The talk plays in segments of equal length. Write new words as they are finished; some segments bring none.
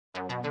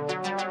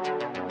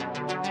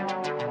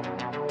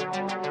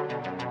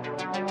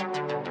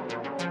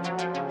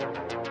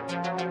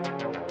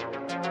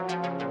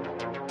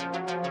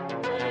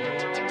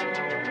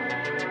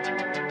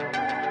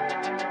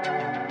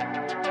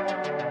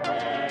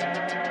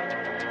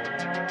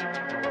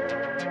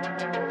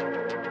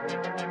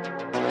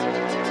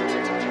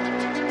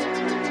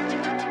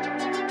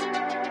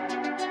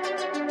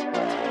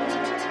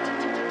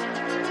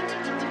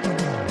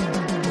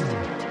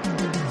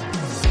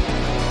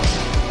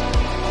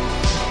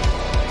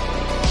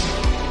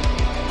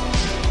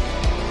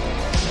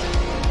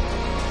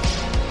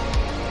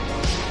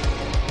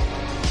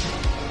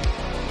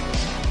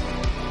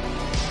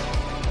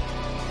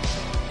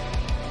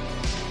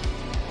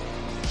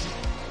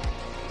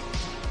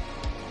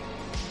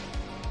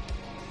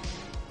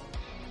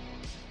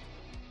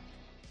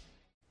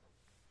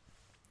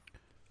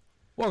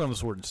Welcome to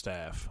Sword and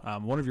Staff.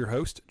 I'm one of your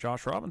hosts,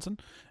 Josh Robinson,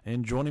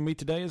 and joining me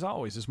today, as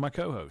always, is my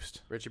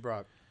co-host, Richie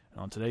Brock.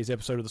 On today's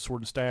episode of the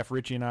Sword and Staff,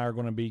 Richie and I are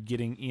going to be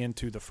getting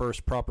into the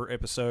first proper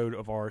episode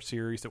of our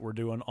series that we're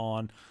doing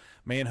on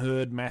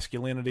manhood,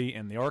 masculinity,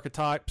 and the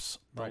archetypes.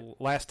 Right.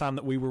 The last time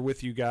that we were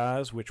with you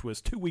guys, which was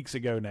 2 weeks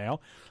ago now,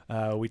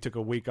 we took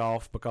a week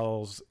off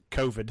because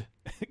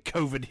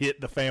COVID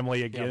hit the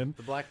family again. Yep,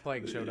 the Black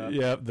Plague showed up.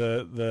 Yeah,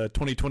 the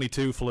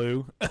 2022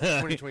 flu.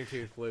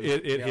 2022 flu.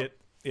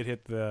 It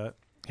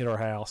hit our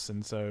house,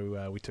 and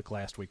so we took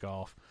last week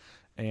off.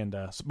 And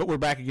but we're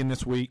back again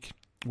this week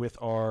with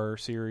our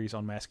series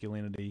on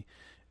masculinity.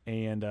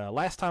 And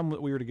last time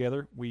that we were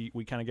together, we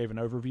kind of gave an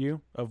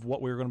overview of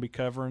what we were going to be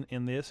covering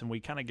in this, and we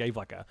kind of gave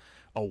like a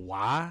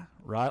why,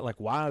 right? Like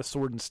why a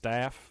sword and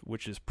staff,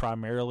 which is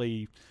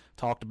primarily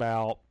talked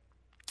about,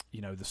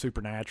 the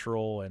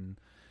supernatural and,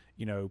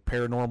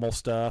 paranormal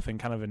stuff, and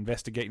kind of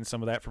investigating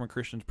some of that from a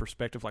Christian's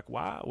perspective. Like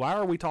why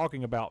are we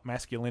talking about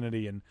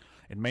masculinity and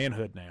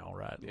manhood now,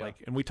 right? Yeah.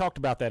 And we talked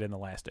about that in the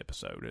last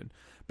episode. And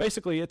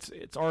basically it's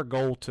our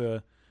goal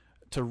to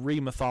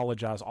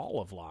re-mythologize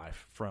all of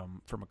life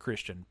from a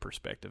Christian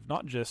perspective,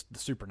 not just the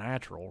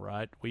supernatural,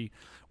 right? We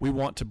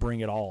want to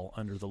bring it all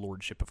under the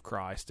lordship of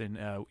Christ. And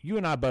you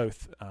and I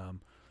both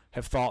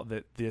have thought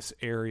that this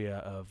area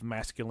of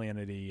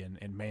masculinity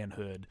and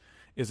manhood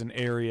is an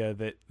area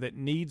that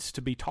needs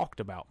to be talked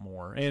about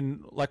more.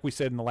 And like we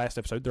said in the last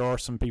episode, there are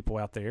some people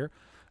out there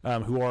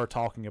who are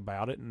talking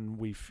about it, and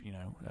we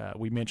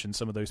mentioned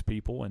some of those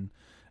people, and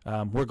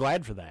we're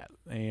glad for that.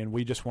 And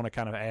we just want to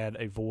kind of add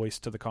a voice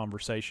to the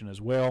conversation as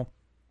well.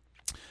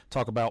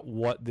 Talk about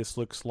what this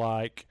looks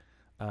like,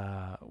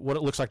 what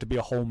it looks like to be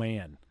a whole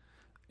man.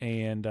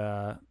 And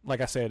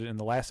like I said in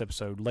the last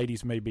episode,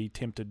 ladies may be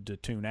tempted to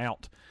tune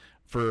out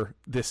for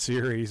this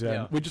series.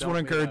 We just want to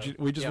encourage you.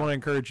 We just want to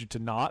encourage you to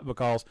not,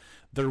 because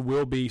there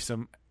will be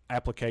some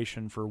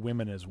application for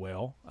women as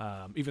well.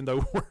 Even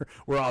though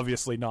we're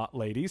obviously not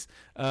ladies,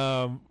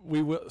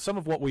 we will. Some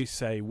of what we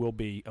say will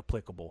be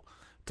applicable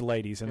to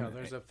ladies. And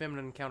there's a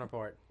feminine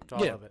counterpart to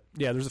all of it.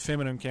 Yeah, there's a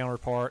feminine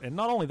counterpart, and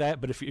not only that,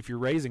 but if you're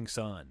raising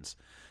sons,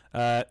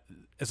 as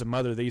a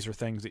mother, these are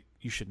things that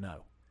you should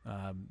know.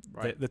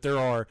 Right. That there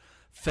are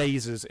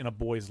phases in a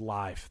boy's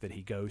life that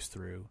he goes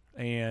through,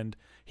 and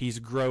he's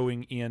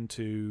growing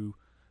into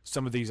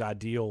some of these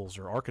ideals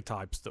or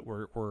archetypes that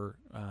we're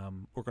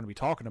going to be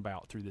talking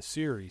about through this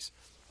series.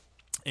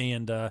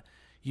 And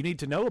you need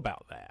to know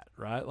about that,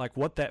 right? Like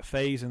what that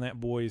phase in that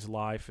boy's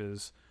life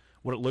is,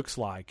 what it looks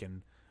like,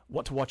 and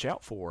what to watch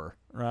out for,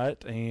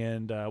 right?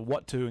 And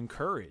what to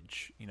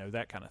encourage,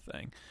 that kind of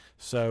thing.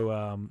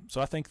 So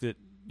I think that,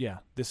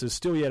 this is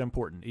still yet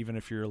important, even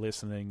if you're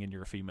listening and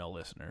you're a female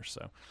listener.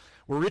 So,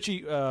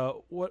 Richie,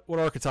 what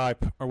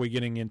archetype are we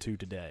getting into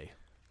today?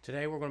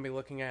 Today we're going to be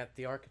looking at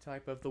the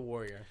archetype of the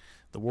warrior.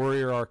 The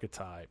warrior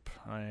archetype.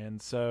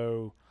 And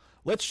so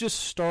let's just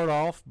start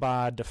off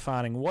by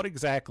defining what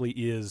exactly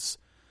is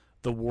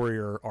the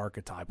warrior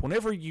archetype.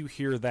 Whenever you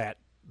hear that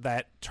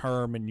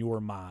term in your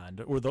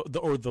mind, or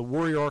the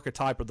warrior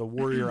archetype or the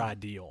warrior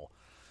ideal,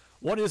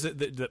 what is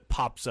it that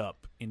pops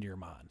up into your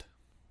mind?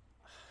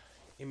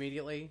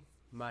 Immediately,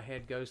 my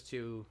head goes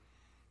to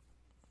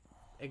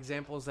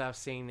examples I've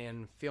seen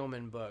in film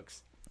and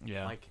books.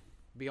 Yeah. Like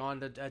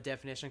beyond a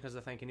definition, because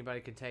I think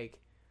anybody could take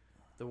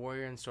the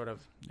warrior and sort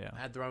of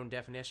add their own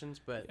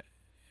definitions. But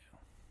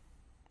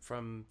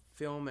from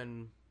film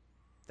and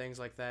things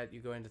like that, you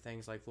go into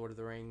things like Lord of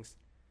the Rings.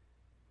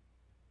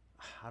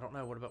 I don't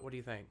know. What do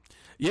you think?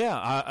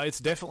 Yeah,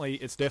 it's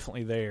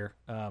definitely there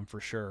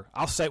for sure.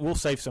 We'll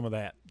save some of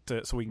that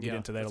so we can get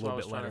into that a little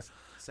bit later.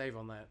 Save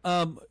on that.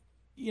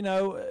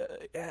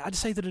 I'd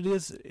say that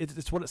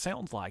it's what it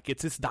sounds like.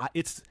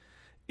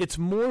 It's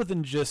more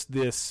than just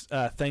this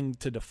thing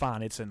to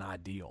define. It's an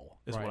ideal,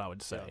 is what I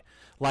would say. Yeah.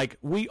 Like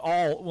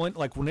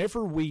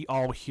whenever we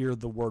all hear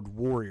the word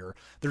warrior,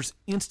 there's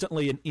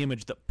instantly an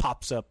image that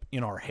pops up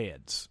in our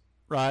heads,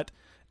 right?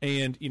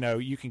 And,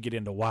 you can get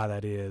into why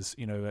that is.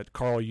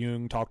 Carl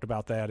Jung talked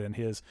about that in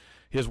his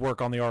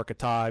work on the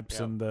archetypes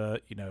and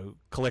the,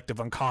 collective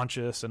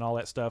unconscious and all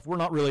that stuff. We're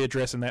not really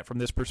addressing that from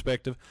this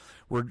perspective.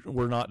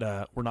 We're not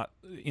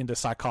into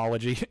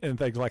psychology and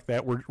things like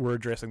that. We're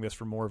addressing this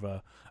from more of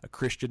a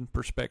Christian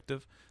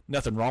perspective.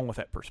 Nothing wrong with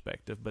that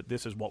perspective, but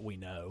this is what we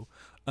know.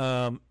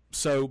 I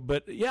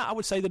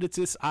would say that it's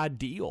this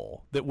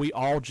ideal that we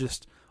all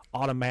just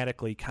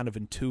automatically kind of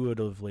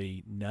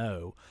intuitively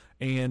know.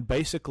 And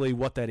basically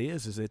what that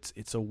is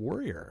it's a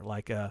warrior,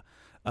 like a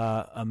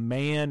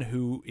man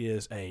who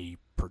is a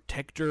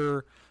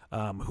protector,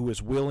 who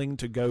is willing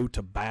to go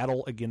to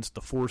battle against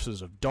the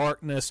forces of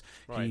darkness.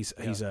 Right.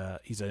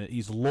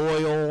 He's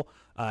loyal,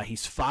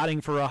 he's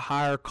fighting for a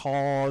higher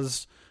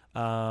cause,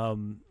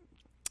 and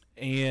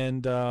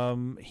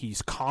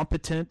he's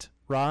competent,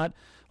 right?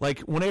 Like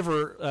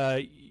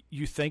whenever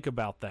you think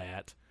about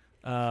that,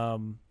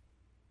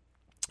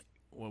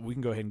 well, we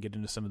can go ahead and get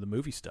into some of the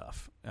movie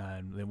stuff,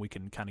 and then we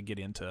can kind of get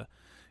into,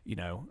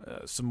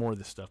 some more of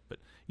this stuff. But,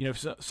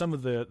 some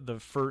of the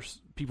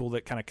first people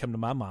that kind of come to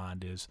my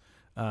mind is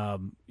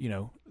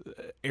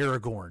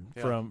Aragorn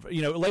from,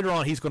 later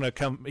on he's going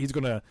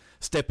to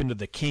step into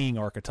the king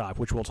archetype,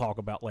 which we'll talk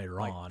about later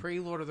on. Pre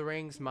Lord of the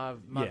Rings, my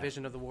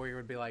vision of the warrior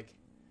would be like,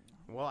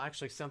 well,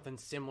 actually something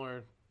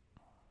similar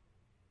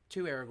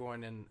to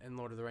Aragorn in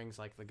Lord of the Rings,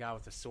 like the guy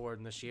with the sword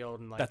and the shield,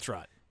 and like that's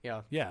right.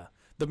 Yeah,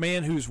 the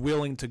man who's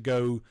willing to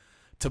go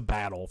to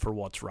battle for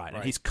what's right,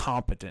 and he's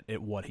competent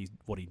at what he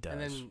does.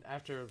 And then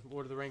after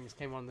Lord of the Rings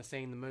came on the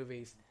scene, the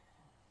movies,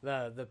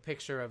 the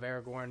picture of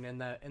Aragorn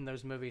in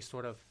those movies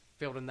sort of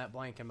filled in that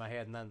blank in my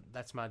head, and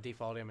that's my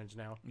default image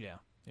now. Yeah.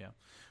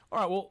 All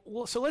right.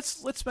 Well. So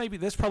let's maybe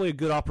that's probably a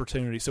good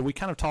opportunity. So we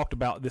kind of talked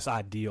about this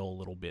ideal a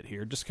little bit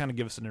here, just kind of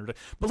give us an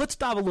introduction. But let's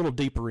dive a little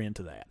deeper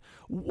into that.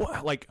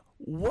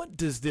 What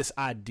does this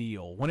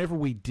ideal? Whenever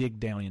we dig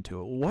down into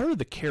it, what are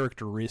the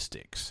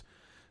characteristics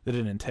that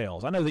it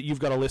entails? I know that you've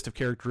got a list of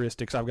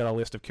characteristics. I've got a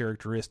list of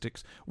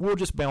characteristics. We'll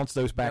just bounce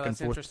those back and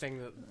forth. That's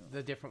interesting.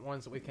 The different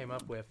ones that we came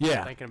up with.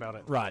 Yeah. Thinking about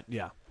it. Right.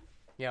 Yeah.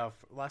 Yeah.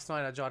 Last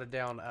night I jotted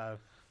down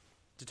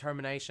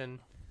determination,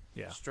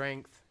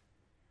 strength,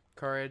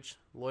 courage,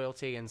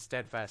 loyalty, and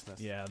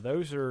steadfastness. Yeah,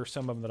 those are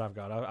some of them that I've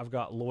got. I've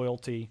got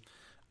loyalty.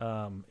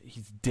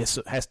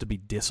 Has to be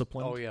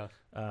disciplined. Oh yeah.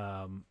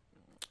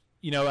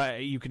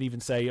 You can even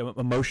say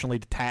emotionally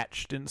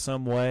detached in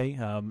some way.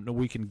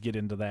 We can get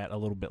into that a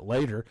little bit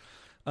later.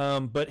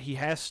 But he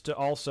has to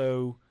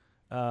also,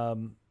 I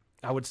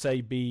would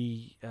say,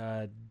 be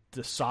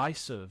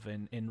decisive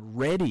and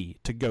ready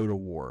to go to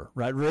war,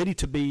 right? Ready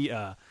to be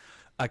a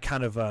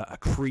kind of a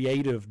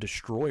creative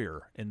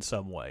destroyer in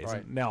some ways.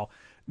 Right.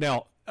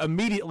 Now,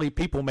 immediately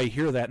people may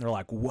hear that and they're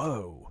like,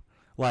 whoa,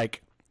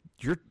 like,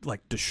 you're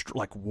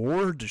like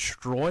war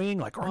destroying,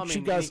 like aren't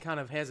you guys? Any kind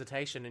of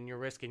hesitation and you're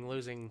risking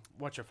losing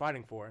what you're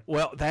fighting for.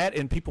 Well, that,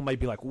 and people may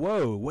be like,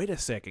 whoa, wait a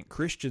second,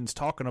 Christians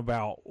talking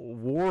about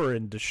war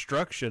and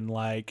destruction,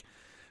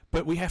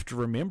 but we have to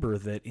remember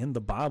that in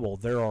the Bible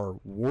there are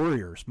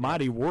warriors,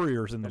 mighty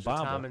warriors in the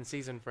Bible. There's a time and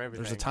season for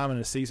everything. There's a time and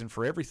a season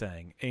for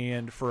everything,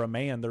 and for a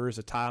man there is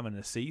a time and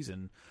a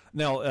season.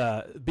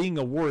 Now, being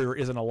a warrior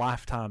isn't a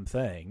lifetime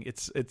thing.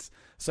 It's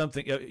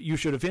something you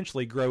should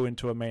eventually grow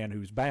into a man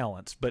who's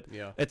balanced, but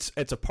it's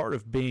a part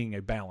of being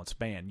a balanced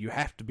man. You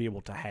have to be able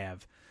to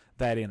have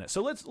that in it.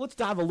 So let's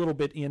dive a little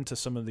bit into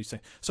some of these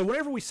things. So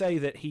whenever we say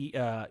that he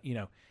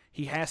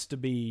has to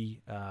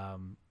be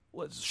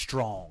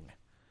strong,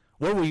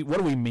 what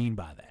do we mean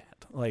by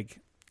that? Like,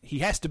 he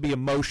has to be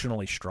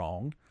emotionally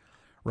strong,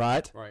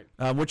 right? Right.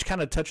 Which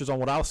kind of touches on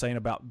what I was saying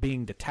about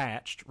being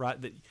detached,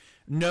 right? That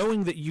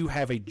knowing that you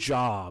have a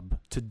job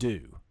to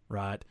do,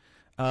 right?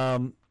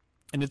 And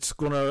it's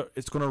gonna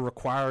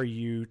require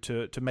you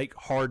to make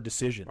hard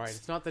decisions. Right.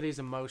 It's not that he's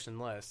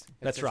emotionless. It's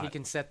that's right. He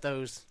can set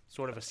those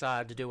sort of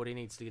aside to do what he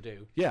needs to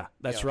do. Yeah,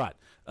 that's right.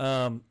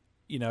 And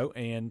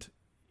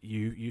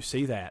you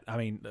see that. I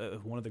mean,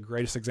 one of the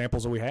greatest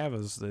examples that we have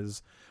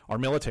is our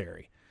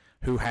military,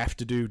 who have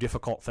to do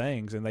difficult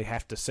things, and they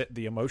have to set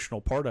the emotional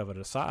part of it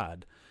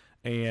aside,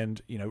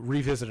 and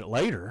revisit it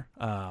later.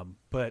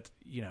 But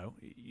you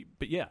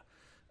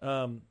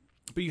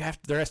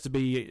have to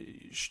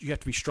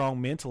be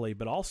strong mentally,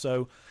 but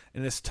also,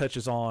 and this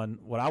touches on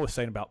what I was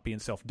saying about being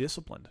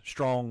self-disciplined,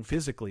 strong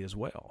physically as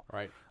well.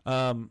 Right.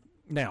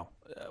 Now,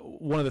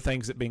 one of the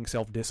things that being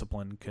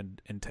self-disciplined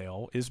could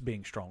entail is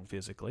being strong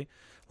physically,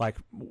 like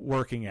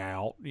working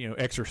out,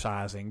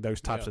 exercising,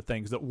 those types of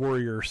things that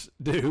warriors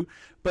do.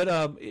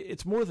 But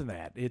it's more than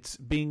that. It's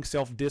being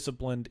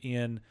self-disciplined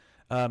in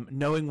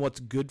knowing what's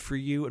good for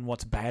you and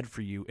what's bad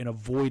for you, and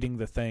avoiding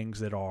the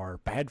things that are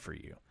bad for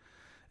you.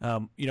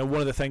 One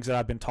of the things that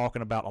I've been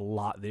talking about a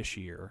lot this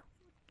year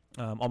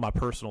on my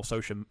personal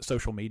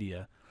social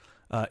media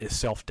is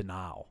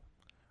self-denial,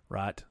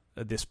 right?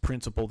 This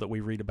principle that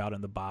we read about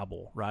in the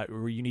Bible, right?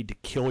 Where you need to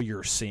kill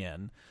your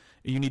sin.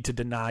 You need to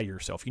deny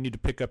yourself. You need to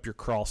pick up your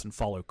cross and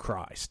follow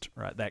Christ,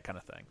 right? That kind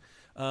of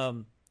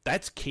thing.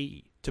 That's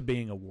key to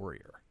being a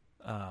warrior,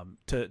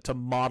 to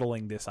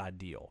modeling this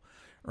ideal,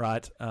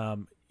 right?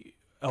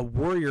 A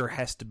warrior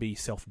has to be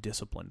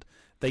self-disciplined.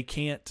 They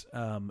can't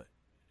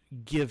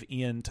give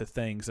in to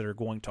things that are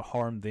going to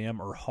harm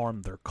them or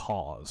harm their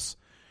cause,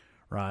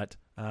 right?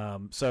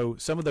 So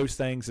some of those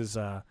things is,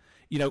 I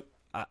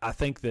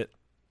think that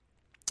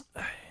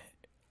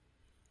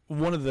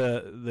one of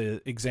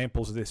the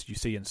examples of this you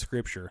see in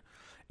Scripture,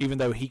 even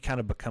though he kind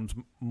of becomes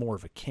more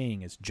of a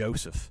king, is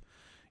Joseph.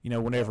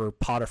 Whenever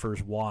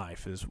Potiphar's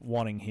wife is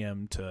wanting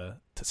him to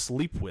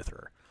sleep with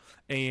her,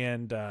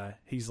 and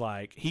he's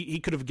like, he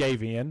could have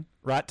gave in,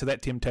 right, to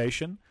that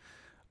temptation,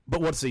 but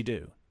what does he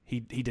do?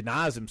 He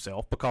denies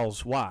himself,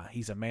 because why?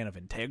 He's a man of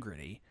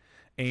integrity,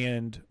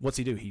 and what's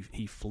he do?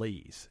 He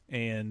flees,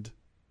 and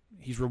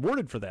he's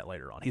rewarded for that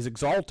later on. He's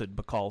exalted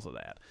because of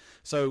that.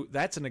 So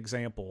that's an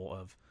example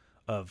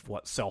of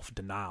what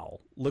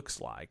self-denial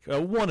looks like.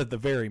 One of the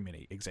very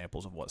many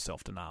examples of what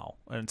self-denial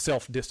and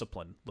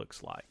self-discipline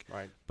looks like.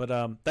 Right.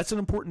 But that's an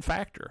important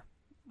factor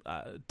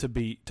to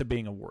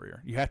being a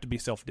warrior. You have to be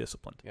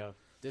self-disciplined. Yeah,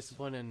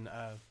 discipline and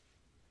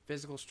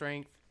physical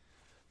strength,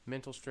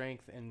 mental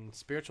strength, and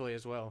spiritually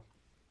as well.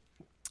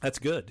 That's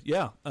good.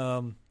 Yeah.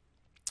 One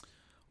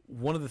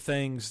of the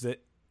things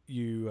that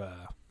you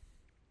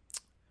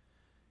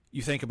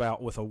think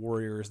about with a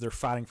warrior is they're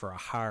fighting for a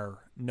higher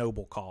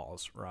noble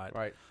cause, right?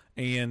 Right.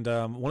 And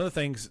one of the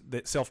things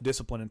that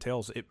self-discipline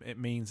entails, it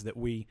means that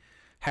we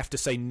have to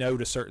say no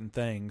to certain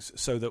things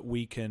so that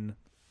we can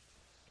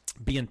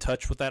be in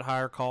touch with that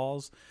higher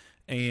cause.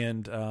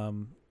 And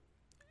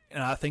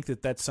I think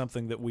that that's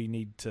something that we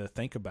need to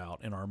think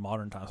about in our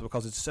modern times,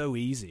 because it's so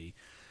easy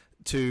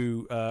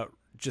to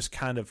just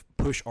kind of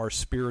push our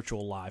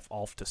spiritual life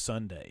off to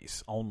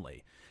Sundays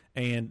only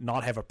and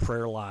not have a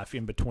prayer life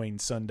in between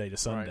Sunday to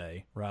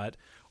Sunday, right?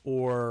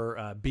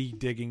 Or be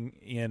digging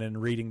in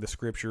and reading the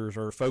scriptures,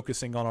 or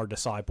focusing on our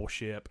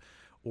discipleship,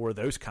 or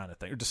those kind of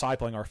things, or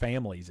discipling our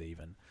families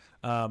even.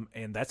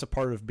 And that's a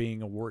part of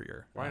being a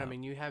warrior. Right. I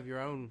mean, you have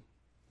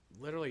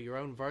literally your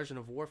own version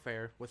of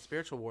warfare with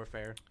spiritual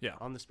warfare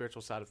on the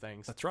spiritual side of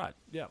things. That's right.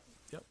 Yeah.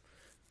 Yep.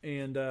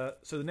 And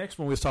so the next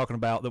one we was talking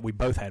about that we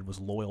both had was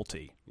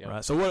loyalty. Yep.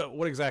 Right. So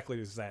what exactly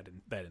does that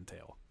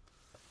entail?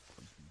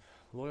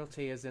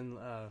 Loyalty is in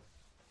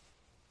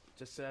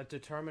just a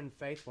determined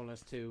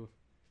faithfulness to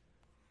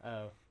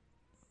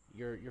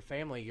your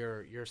family,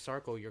 your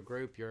circle, your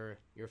group, your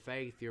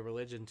faith, your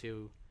religion,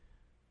 to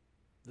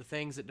the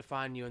things that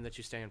define you and that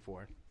you stand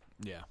for.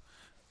 Yeah.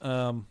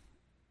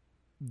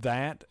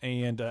 That,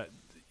 and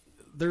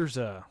there's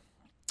a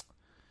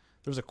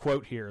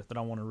quote here that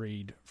I want to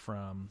read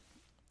from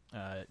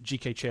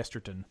G.K.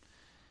 Chesterton.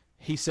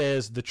 He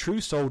says, "The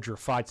true soldier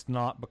fights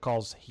not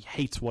because he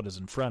hates what is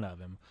in front of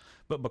him,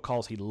 but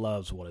because he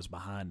loves what is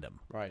behind him."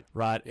 Right.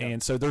 Right. Yep.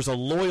 And so there's a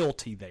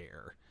loyalty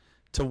there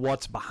to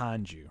what's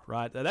behind you,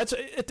 right? That's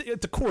at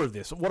the core of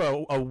this.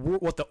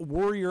 What the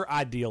warrior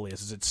ideal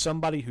is it's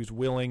somebody who's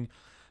willing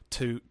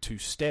to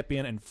step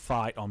in and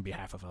fight on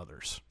behalf of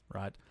others,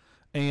 right?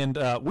 And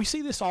we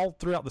see this all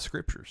throughout the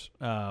scriptures.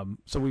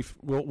 So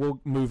we'll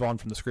move on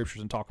from the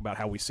scriptures and talk about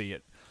how we see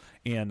it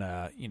in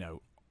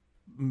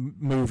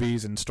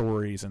movies and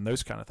stories and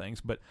those kind of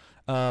things. But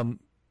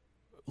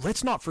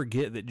let's not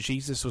forget that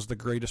Jesus was the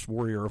greatest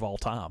warrior of all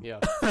time. Yeah.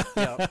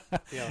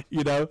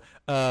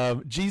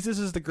 Jesus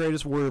is the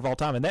greatest warrior of all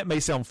time, and that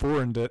may sound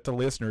foreign to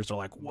listeners. They're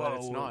like, "Whoa!" But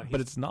it's not.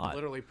 But it's not.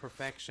 Literally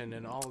perfection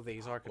in all of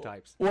these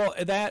archetypes. Well,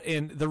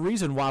 and the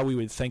reason why we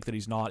would think that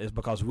he's not is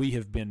because we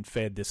have been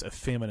fed this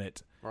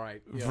effeminate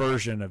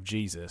version of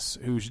Jesus,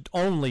 who's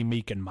only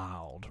meek and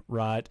mild,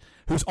 right?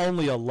 Who's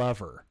only a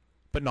lover,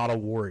 but not a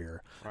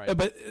warrior. Right.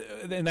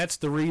 And that's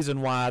the reason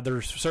why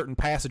there's certain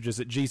passages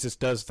that Jesus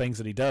does things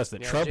that he does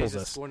that troubles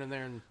Jesus us. Going in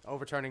there and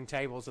overturning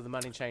tables of the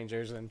money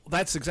changers, and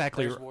that's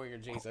exactly warrior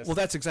Jesus. Well,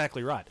 that's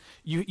exactly right.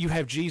 You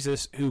have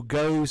Jesus who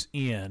goes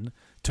in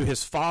to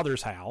his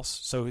Father's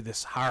house, so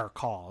this higher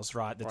cause,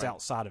 right? That's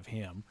outside of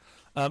him.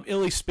 At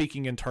least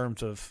speaking in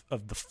terms of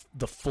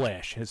the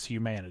flesh, his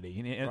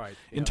humanity.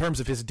 In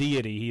terms of his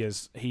deity,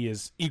 he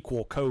is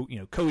equal,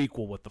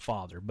 co-equal with the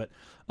Father.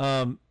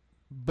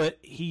 But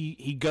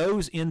he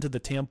goes into the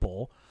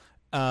temple,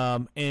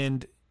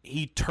 and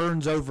he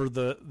turns over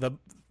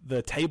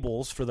the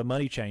tables for the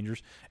money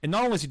changers. And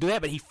not only does he do that,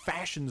 but he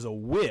fashions a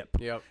whip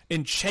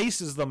and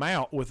chases them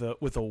out with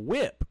a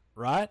whip,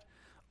 right?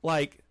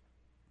 Like,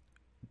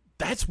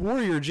 that's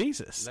warrior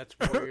Jesus. That's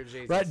warrior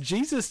Jesus. Right?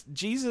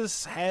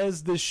 Jesus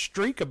has this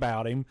streak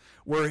about him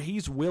where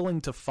he's willing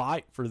to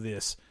fight for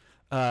this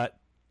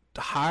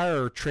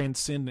higher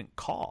transcendent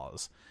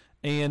cause.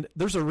 And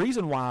there's a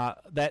reason why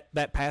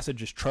that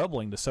passage is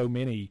troubling to so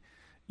many,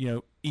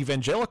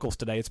 evangelicals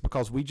today. It's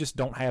because we just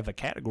don't have a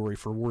category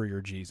for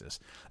warrior Jesus.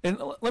 And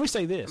let me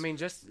say this. I mean,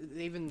 just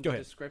even the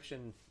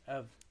description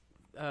of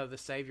the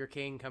Savior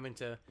King coming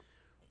to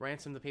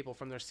ransom the people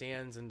from their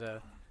sins, and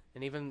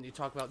even you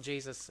talk about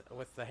Jesus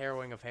with the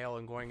harrowing of hell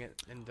and going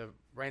into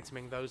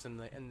ransoming those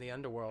in the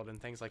underworld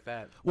and things like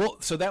that. Well,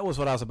 so that was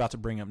what I was about to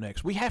bring up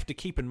next. We have to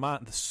keep in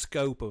mind the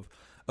scope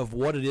of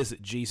what it is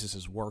that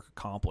Jesus' work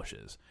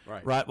accomplishes.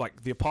 Right?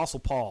 Like the Apostle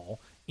Paul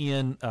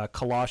in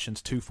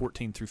Colossians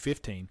 2:14 through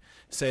 15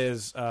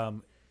 says,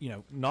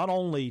 not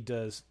only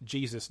does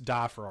Jesus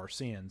die for our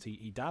sins,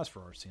 he dies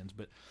for our sins,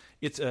 but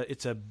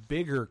it's a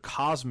bigger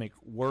cosmic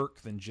work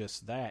than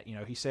just that.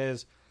 He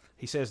says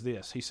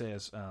this. He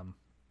says,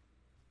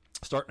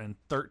 starting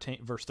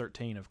in verse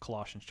 13 of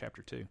Colossians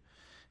chapter 2.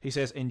 He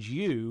says, "And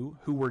you,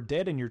 who were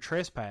dead in your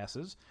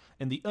trespasses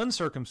and the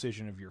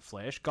uncircumcision of your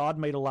flesh, God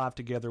made alive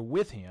together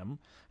with him,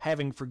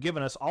 having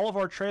forgiven us all of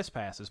our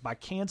trespasses by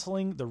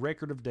canceling the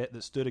record of debt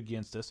that stood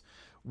against us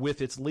with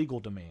its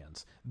legal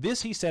demands.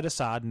 This he set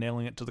aside,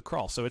 nailing it to the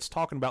cross." So it's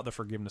talking about the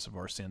forgiveness of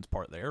our sins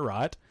part there,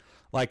 right?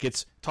 Like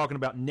it's talking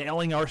about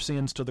nailing our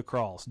sins to the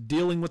cross,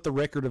 dealing with the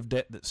record of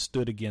debt that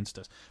stood against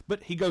us.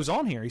 But he goes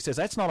on here. He says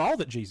that's not all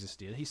that Jesus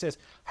did. He says,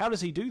 how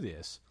does he do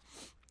this?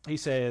 He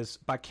says,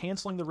 by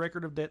canceling the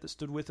record of debt that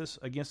stood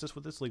against us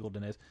with its legal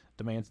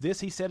demands,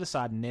 this he set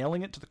aside,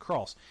 nailing it to the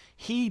cross.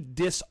 He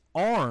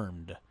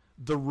disarmed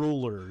the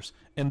rulers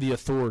and the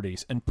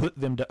authorities and put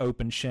them to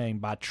open shame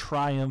by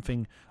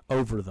triumphing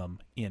over them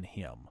in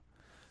him.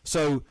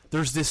 So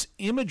there's this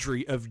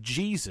imagery of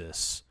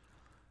Jesus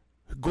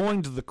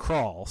going to the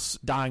cross,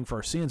 dying for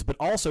our sins, but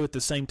also at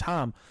the same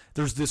time,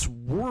 there's this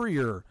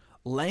warrior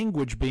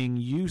language being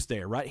used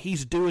there, right?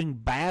 He's doing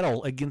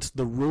battle against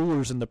the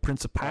rulers and the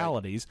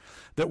principalities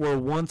that were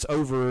once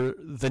over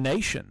the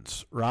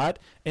nations, right?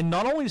 And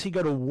not only does he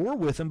go to war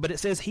with them, but it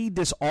says he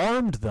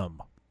disarmed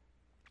them.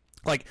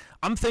 Like,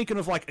 I'm thinking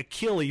of like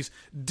Achilles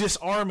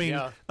disarming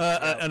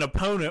an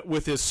opponent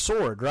with his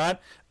sword, right?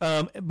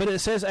 But it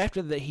says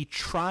after that he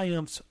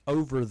triumphs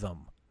over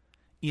them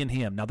in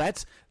him. Now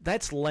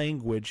that's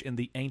language in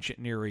the ancient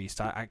Near East.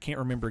 I can't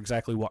remember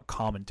exactly what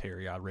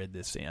commentary I read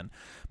this in,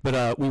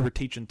 but we were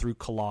teaching through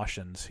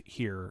Colossians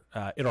here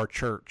at our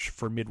church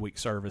for midweek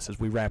services.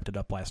 We wrapped it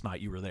up last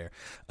night. You were there.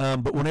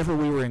 But whenever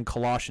we were in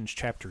Colossians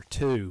chapter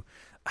 2,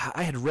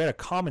 I had read a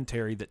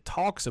commentary that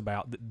talks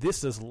about that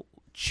this is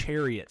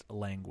chariot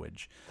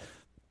language.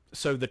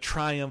 So the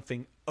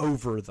triumphing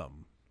over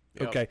them.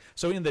 Yep. Okay.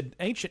 So in the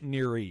ancient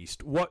Near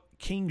East, what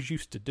kings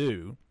used to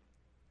do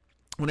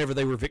whenever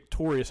they were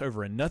victorious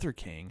over another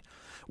king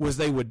was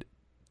they would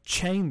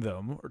chain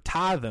them or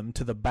tie them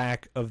to the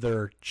back of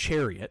their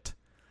chariot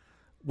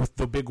with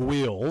the big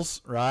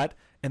wheels, right?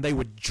 And they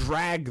would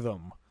drag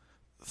them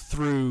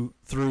through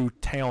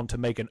town to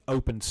make an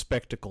open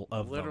spectacle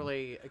of them.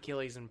 Literally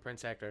Achilles and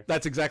Prince Hector.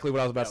 That's exactly what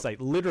I was about to say.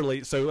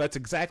 Literally, so that's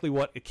exactly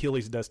what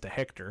Achilles does to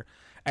Hector.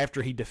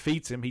 After he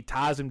defeats him, he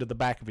ties him to the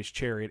back of his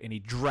chariot and he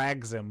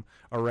drags him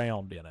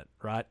around in it,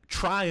 right?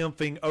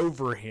 Triumphing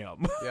over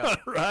him,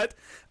 right?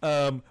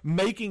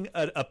 Making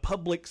a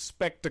public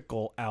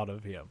spectacle out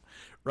of him,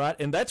 right?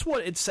 And that's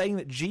what it's saying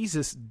that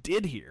Jesus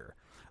did here.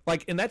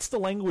 Like, and that's the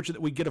language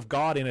that we get of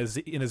God in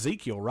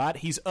Ezekiel, right?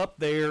 He's up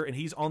there and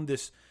he's on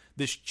this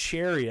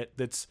chariot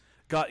that's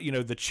got,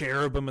 the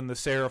cherubim and the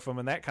seraphim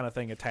and that kind of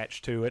thing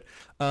attached to it.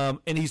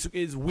 And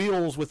his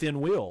wheels within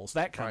wheels,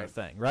 that kind of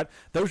thing, right?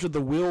 Those are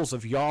the wheels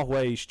of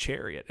Yahweh's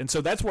chariot. And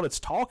so that's what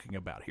it's talking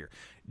about here.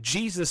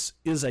 Jesus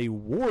is a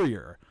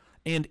warrior,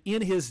 and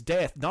in his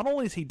death, not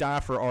only does he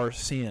die for our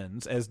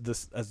sins as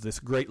this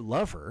great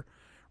lover,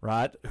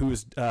 right, who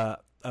is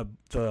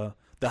the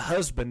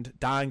husband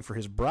dying for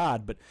his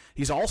bride, but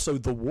he's also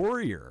the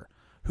warrior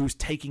who's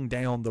taking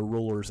down the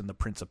rulers and the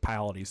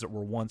principalities that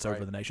were once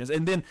over the nations.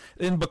 And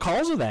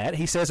because of that,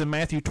 he says in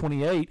Matthew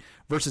 28,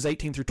 verses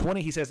 18 through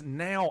 20, he says,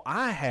 "Now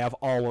I have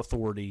all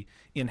authority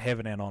in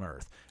heaven and on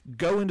earth.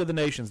 Go into the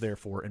nations,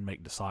 therefore, and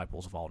make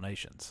disciples of all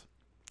nations."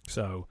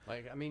 So,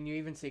 you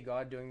even see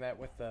God doing that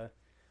with the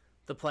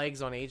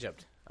plagues on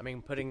Egypt.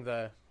 Putting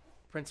the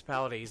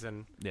principalities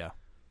and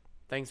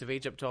things of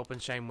Egypt to open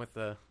shame with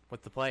the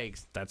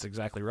plagues. That's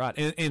exactly right.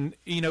 And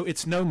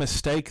it's no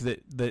mistake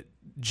that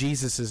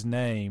Jesus'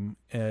 name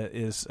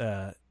is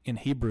in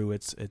Hebrew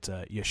it's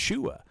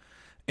Yeshua,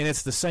 and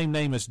it's the same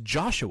name as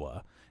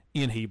Joshua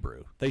in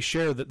Hebrew. They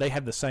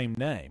have the same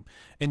name,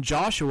 and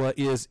Joshua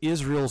is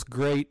Israel's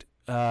great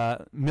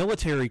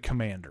military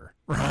commander,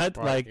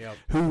 right?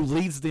 Who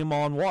leads them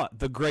on what?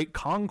 The great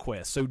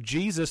conquest. So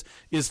Jesus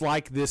is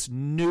like this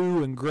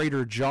new and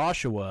greater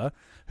Joshua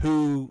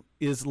who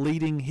is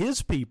leading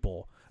his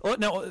people.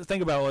 Now,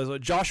 think about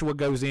it. Joshua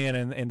goes in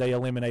and they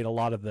eliminate a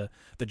lot of the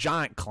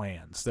giant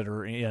clans that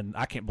are in.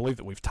 I can't believe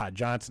that we've tied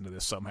giants into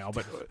this somehow,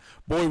 but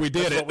boy, we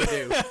did it. That's what we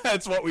do.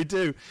 That's what we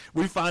do.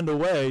 We find a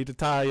way to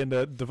tie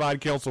into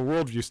divide council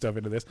worldview stuff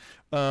into this.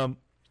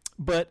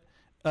 But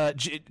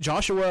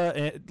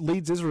Joshua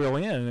leads Israel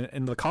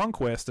in the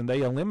conquest, and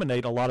they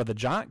eliminate a lot of the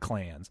giant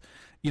clans.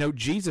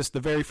 Jesus, the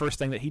very first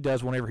thing that he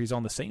does whenever he's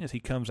on the scene is he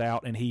comes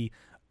out and he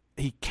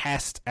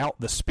casts out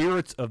the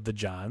spirits of the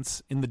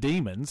giants and the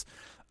demons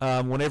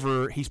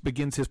whenever he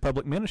begins his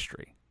public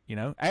ministry.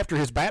 After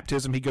his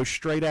baptism, he goes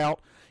straight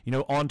out,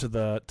 onto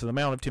the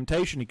Mount of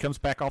Temptation. He comes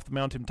back off the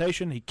Mount of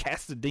Temptation. He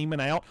casts the demon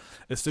out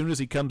as soon as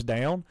he comes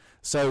down.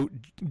 So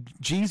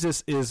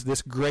Jesus is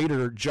this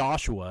greater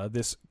Joshua,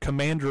 this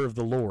commander of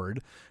the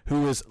Lord,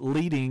 who is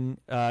leading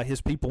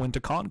his people into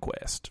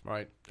conquest.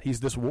 Right. He's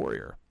this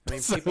warrior.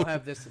 People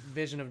have this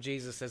vision of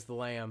Jesus as the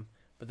lamb,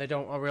 but they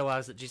don't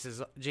realize that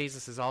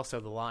Jesus is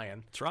also the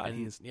lion. That's right. And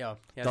he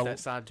has that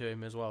side to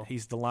him as well.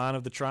 He's the lion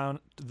of the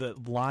tribe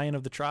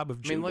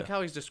of Judah. Look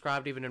how he's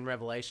described even in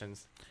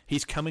Revelations.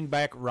 He's coming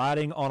back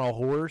riding on a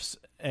horse,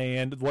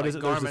 and what is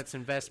it? Garments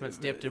and vestments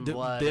dipped in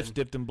blood.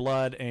 Dipped in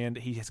blood, and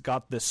he has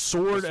got the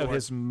sword of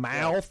his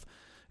mouth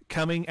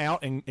coming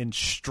out and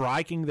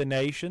striking the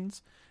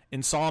nations.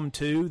 In Psalm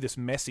 2, this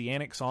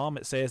messianic psalm,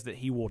 it says that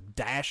he will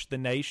dash the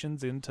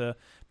nations into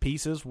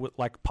pieces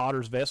like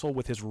potter's vessel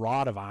with his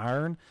rod of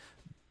iron.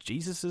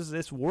 Jesus is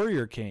this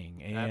warrior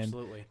king. And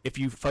absolutely. If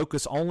you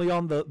focus only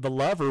on the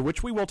lover,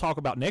 which we will talk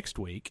about next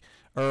week,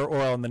 or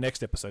on the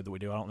next episode that we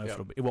do, I don't know if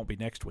it won't be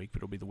next week, but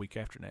it'll be the week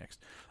after next.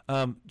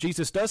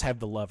 Jesus does have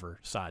the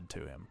lover side to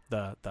him,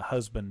 the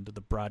husband,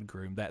 the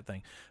bridegroom, that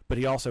thing. But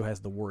he also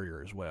has the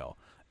warrior as well.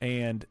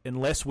 And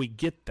unless we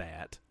get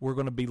that, we're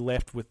going to be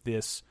left with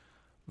this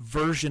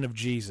version of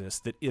Jesus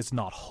that is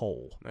not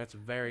whole. That's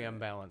very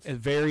unbalanced. A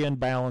very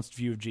unbalanced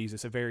view of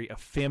Jesus, a very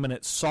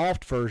effeminate,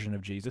 soft version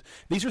of Jesus.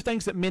 These are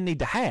things that men need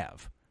to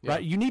have,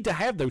 right? You need to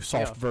have those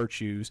soft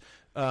virtues,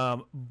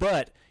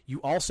 but you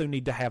also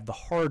need to have the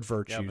hard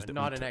virtues. But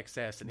not in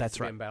excess. It needs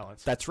to be in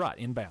balance. That's right,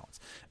 in balance.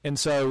 And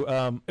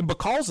so, and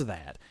because of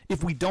that,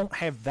 if we don't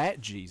have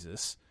that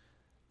Jesus,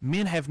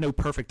 men have no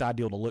perfect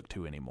ideal to look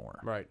to anymore.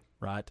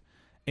 Right?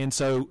 And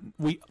so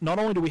we not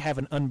only do we have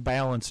an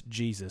unbalanced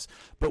Jesus,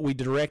 but we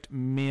direct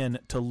men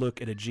to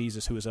look at a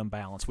Jesus who is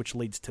unbalanced, which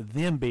leads to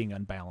them being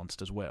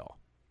unbalanced as well.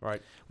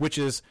 Right. Which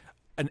is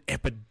an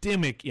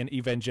epidemic in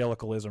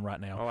evangelicalism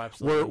right now. Oh,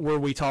 absolutely. Where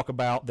we talk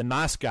about the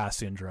nice guy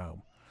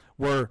syndrome,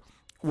 where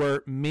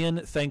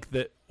men think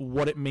that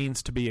what it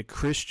means to be a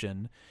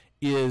Christian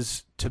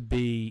is to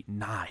be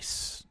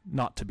nice,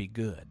 not to be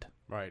good.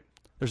 Right.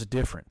 There's a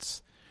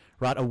difference.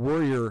 Right? A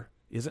warrior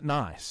isn't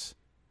nice,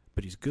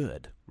 but he's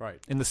good. Right.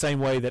 In the same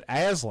way that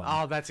Aslan.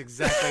 Oh, that's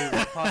exactly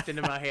what popped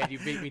into my head. You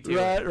beat me to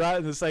it. Right.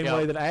 In the same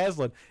way that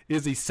Aslan.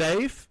 Is he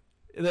safe?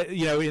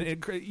 You know,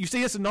 you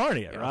see us in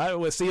Narnia, right?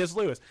 With C.S.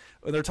 Lewis.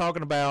 When they're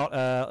talking about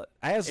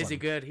Aslan. Is he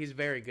good? He's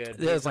very good.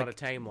 He's not a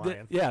tame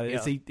lion.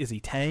 Is he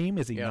tame?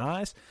 Is he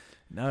nice?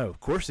 No, of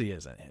course he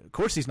isn't. Of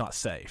course he's not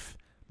safe,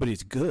 but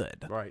he's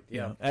good. Right, You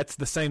know, that's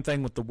the same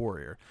thing with the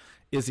warrior.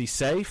 Is he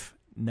safe?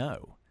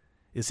 No.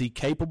 Is he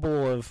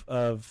capable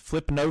of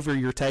flipping over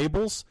your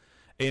tables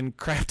and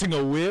crafting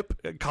a whip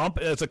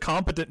as a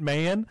competent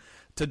man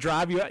to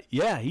drive you out?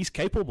 Yeah, he's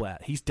capable of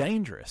that. He's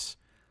dangerous,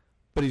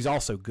 but he's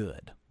also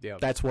good. Yeah.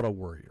 That's what a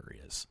warrior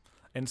is.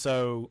 And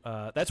so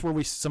that's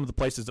where some of the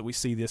places that we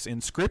see this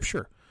in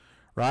Scripture,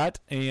 right?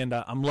 And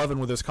I'm loving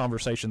where this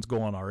conversation's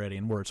going already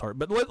and where it's hard.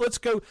 But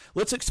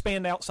let's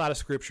expand outside of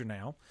Scripture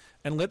now,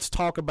 and let's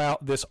talk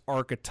about this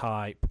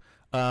archetype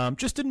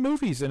just in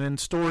movies and in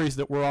stories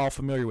that we're all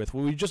familiar with.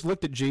 We just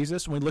looked at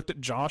Jesus, and we looked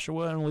at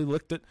Joshua, and we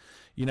looked at,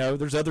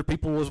 there's other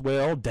people as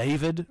well.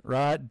 David,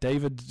 right?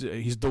 David,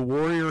 he's the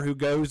warrior who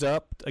goes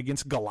up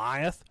against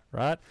Goliath,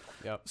 right?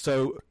 Yep.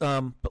 So,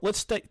 but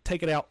let's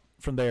take it out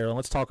from there, and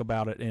let's talk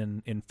about it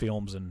in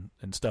films and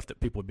stuff that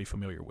people would be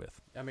familiar with.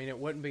 I mean, it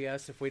wouldn't be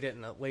us if we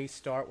didn't at least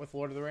start with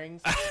Lord of the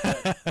Rings.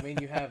 But, I mean,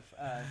 you have...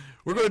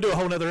 We're going to do a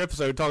whole other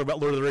episode talking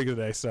about Lord of the Rings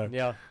today, so...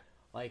 Yeah.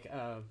 Like,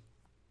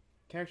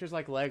 characters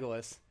like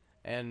Legolas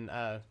and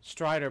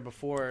Strider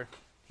before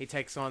he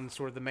takes on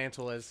sort of the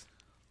mantle as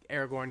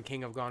Aragorn,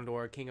 King of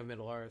Gondor, King of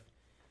Middle-earth.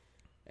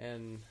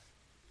 And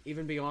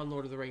even beyond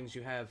Lord of the Rings,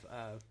 you have,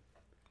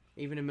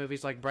 even in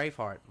movies like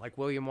Braveheart, like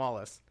William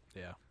Wallace.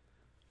 Yeah.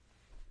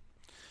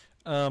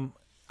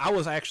 I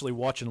was actually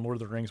watching Lord of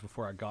the Rings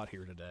before I got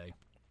here today.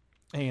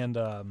 And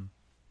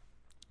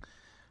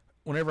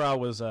whenever I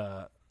was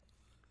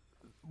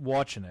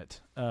watching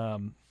it,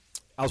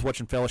 I was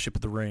watching Fellowship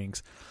of the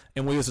Rings,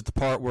 and we was at the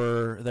part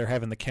where they're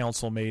having the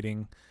council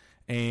meeting,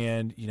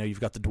 and you've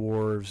got the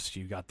dwarves,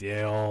 you've got the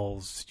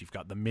elves, you've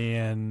got the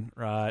men,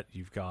 right?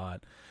 You've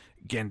got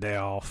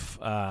Gandalf,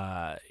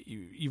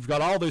 you've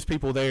got all those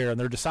people there, and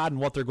they're deciding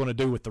what they're going to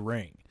do with the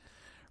ring,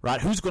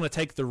 right? Who's going to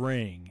take the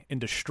ring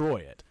and destroy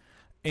it?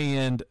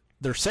 And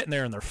they're sitting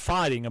there and they're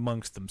fighting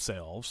amongst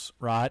themselves,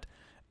 right?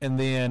 And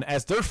then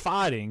as they're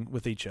fighting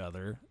with each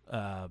other,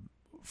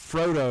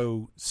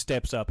 Frodo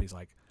steps up. He's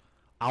like,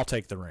 I'll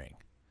take the ring,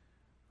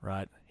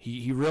 right?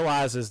 He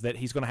realizes that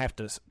he's going to have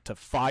to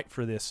fight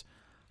for this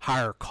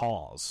higher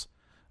cause.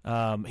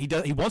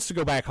 He wants to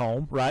go back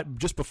home, right?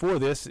 Just before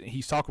this,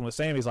 he's talking with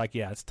Sam. He's like,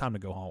 yeah, it's time to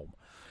go home,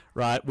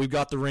 right? We've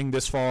got the ring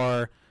this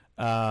far,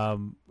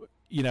 but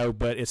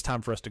it's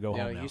time for us to go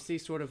home now. You see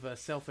sort of a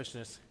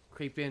selfishness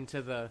creep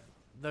into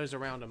those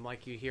around him.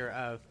 Like you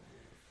hear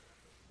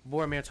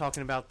Boromir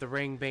talking about the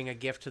ring being a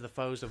gift to the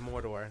foes of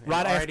Mordor. And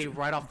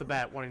right off the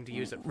bat wanting to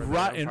use it for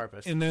their own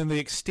purpose. And then the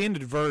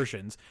extended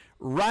versions,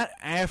 right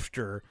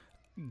after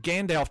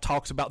Gandalf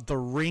talks about the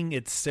ring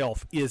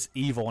itself is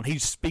evil, and he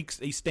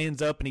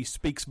stands up and he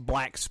speaks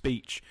black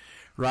speech,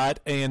 right?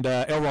 And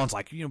Elrond's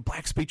like,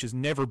 black speech has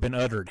never been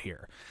uttered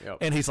here. Yep.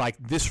 And he's like,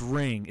 this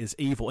ring is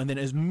evil. And then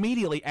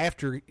immediately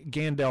after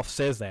Gandalf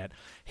says that,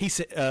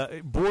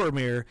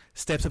 Boromir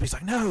steps up. He's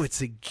like, no,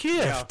 it's a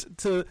gift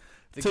to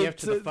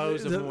the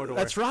foes of Mordor.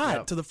 That's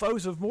right, to the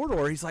foes of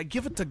Mordor. He's like,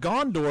 give it to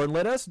Gondor and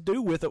let us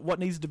do with it what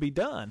needs to be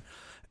done.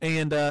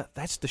 And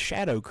that's the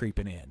shadow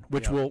creeping in,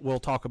 which we'll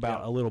talk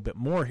about a little bit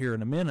more here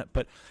in a minute.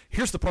 But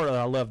here's the part that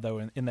I love,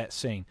 though, in that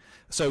scene.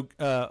 So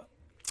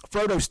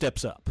Frodo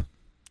steps up,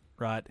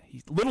 right?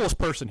 He's the littlest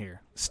person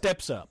here,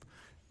 steps up.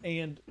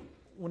 And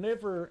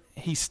whenever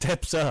he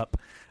steps up,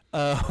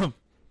 whenever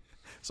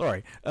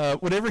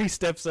he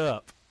steps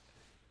up,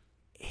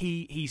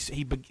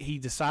 he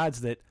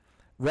decides that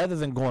rather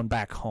than going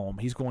back home,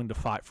 he's going to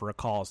fight for a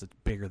cause that's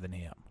bigger than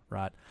him,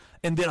 right?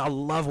 And then I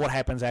love what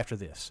happens after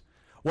this.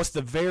 What's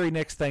the very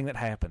next thing that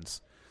happens?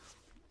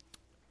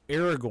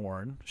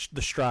 Aragorn,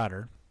 the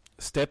Strider,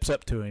 steps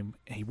up to him,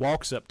 and he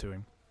walks up to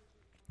him,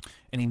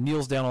 and he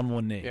kneels down on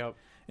one knee. Yep.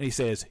 And he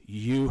says,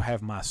 you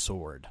have my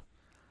sword.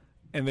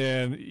 And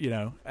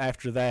then,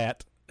 after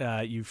that,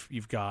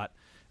 you've got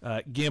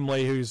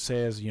Gimli who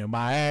says,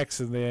 my axe,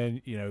 and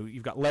then,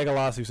 you've got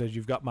Legolas who says,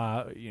 you've got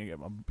my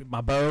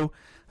bow,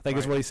 I think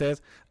is what he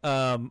says.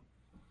 All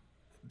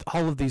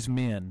of these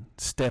men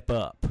step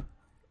up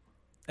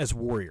as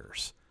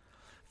warriors,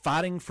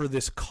 fighting for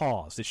this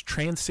cause, this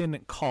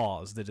transcendent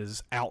cause that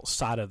is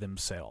outside of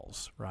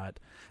themselves, right?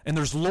 And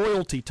there's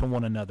loyalty to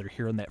one another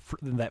here in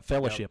that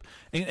fellowship.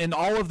 Yep. And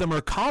all of them are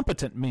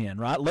competent men,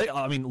 right?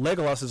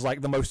 Legolas is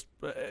like the most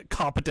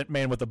competent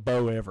man with a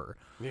bow ever.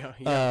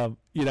 Yeah.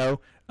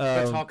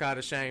 Puts Hawkeye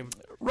to shame.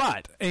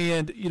 Right.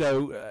 And,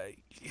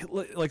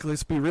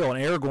 let's be real.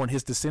 And Aragorn,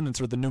 his descendants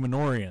are the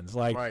Númenóreans.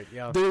 Right,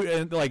 yeah.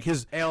 And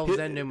elves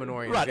and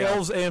Númenóreans. Right, yeah.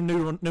 elves and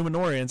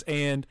Númenóreans.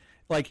 And,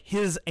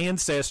 his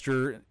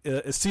ancestor,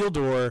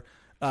 Isildur,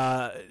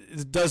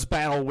 does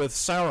battle with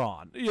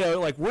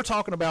Sauron. We're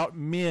talking about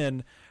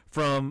men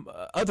from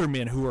other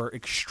men who are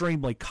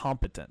extremely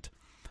competent.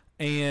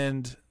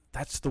 And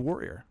that's the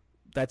warrior.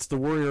 That's the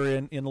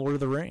warrior in Lord of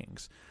the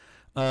Rings.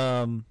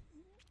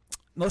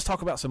 Let's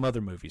talk about some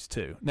other movies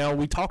too. Now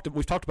we've talked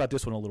about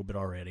this one a little bit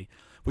already.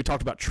 We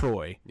talked about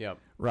Troy. Yep.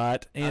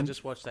 Right. And I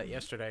just watched that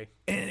yesterday.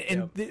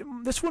 And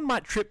this one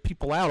might trip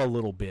people out a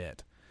little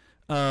bit.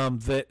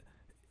 That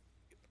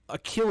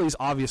Achilles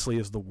obviously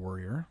is the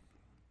warrior,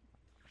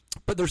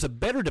 but there's a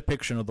better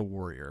depiction of the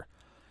warrior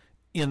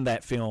in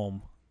that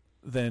film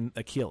than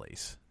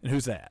Achilles. And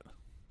who's that?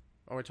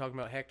 Are we talking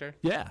about Hector?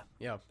 Yeah.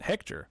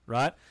 Hector.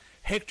 Right.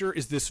 Hector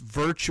is this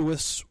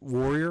virtuous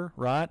warrior.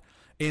 Right.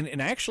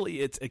 And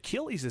actually,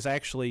 Achilles is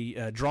actually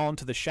drawn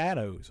to the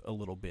shadows a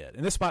little bit.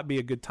 And this might be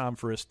a good time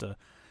for us to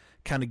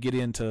kind of get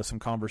into some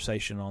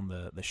conversation on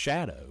the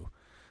shadow,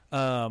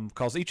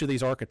 because each of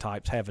these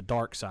archetypes have a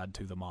dark side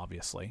to them,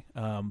 obviously.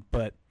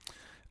 But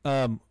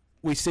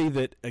we see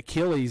that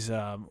Achilles,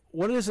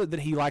 what is it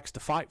that he likes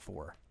to fight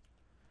for?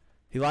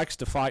 He likes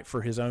to fight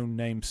for his own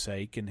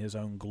namesake and his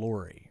own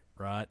glory,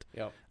 right?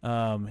 Yep.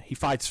 He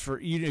fights for,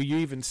 you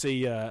even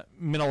see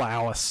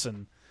Menelaus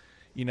and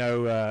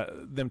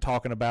them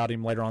talking about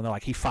him later on. They're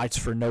like, he fights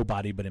for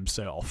nobody but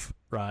himself,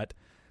 right?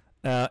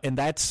 And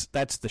that's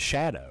the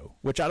shadow,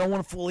 which I don't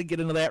want to fully get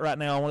into that right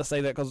now. I want to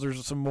say that because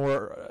there's some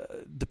more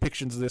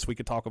depictions of this we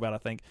could talk about, I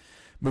think,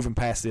 moving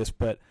past this.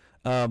 But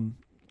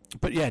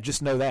yeah,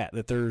 just know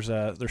that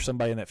there's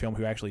somebody in that film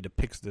who actually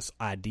depicts this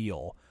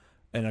ideal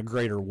in a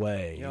greater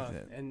way. Yeah,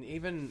 and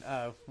even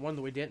one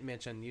that we didn't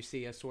mention, you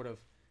see a sort of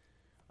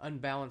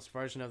unbalanced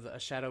version of a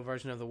shadow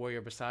version of the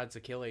warrior besides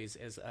Achilles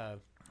is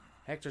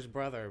Hector's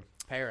brother,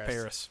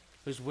 Paris,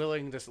 who's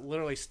willing to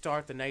literally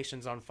start the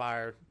nations on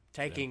fire,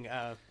 taking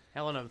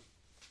Helena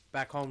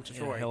back home to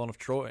Troy. Helen of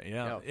Troy,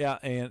 yeah.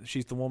 And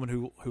she's the woman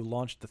who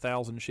launched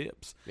 1,000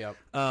 ships. Yep.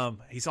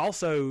 He's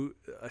also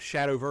a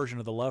shadow version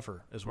of the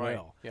lover as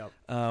well. Right.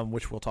 Yep.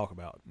 Which we'll talk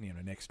about,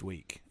 next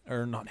week,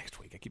 or not next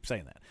week. I keep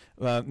saying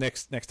that.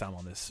 Next time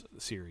on this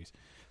series.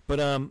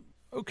 But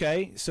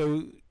okay,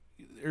 so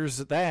there's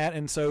that,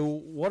 and so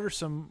what are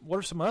some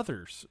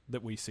others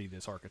that we see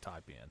this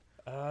archetype in?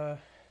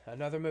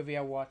 Another movie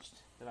I watched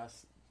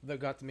that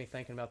got to me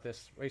thinking about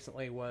this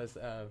recently was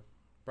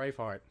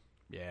Braveheart.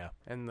 Yeah.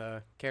 And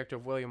the character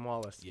of William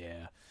Wallace.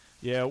 Yeah.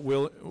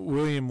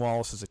 William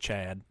Wallace is a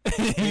Chad.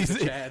 He's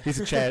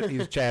a Chad.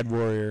 He's a Chad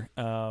warrior.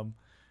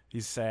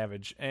 He's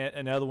savage. And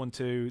another one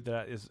too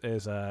that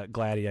is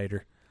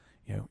Gladiator.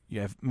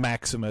 You have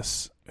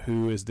Maximus,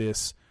 who is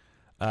this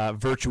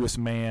virtuous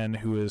man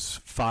who is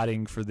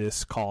fighting for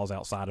this cause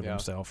outside of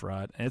himself,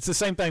 right? And it's the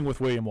same thing with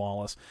William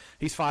Wallace.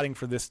 He's fighting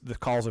for the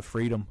cause of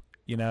freedom,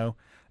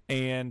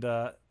 and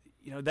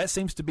that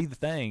seems to be the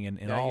thing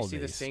in all of these. You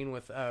see the scene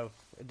with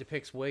it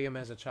depicts William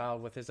as a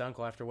child with his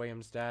uncle after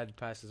William's dad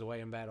passes away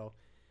in battle.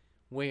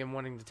 William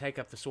wanting to take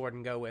up the sword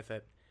and go with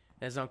it.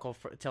 And his uncle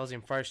tells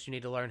him, first you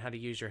need to learn how to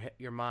use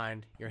your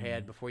mind, your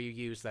head, before you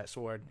use that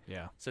sword.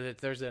 Yeah. So that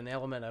there's an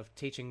element of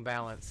teaching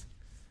balance.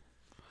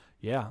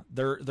 Yeah,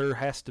 there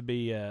has to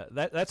be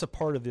that's a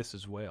part of this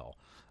as well.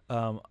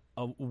 A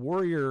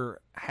warrior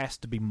has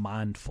to be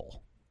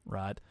mindful,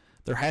 right?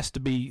 There has to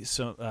be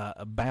some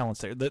a balance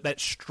there. That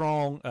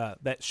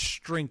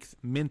strength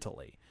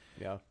mentally.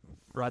 Yeah.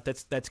 Right.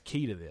 That's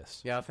key to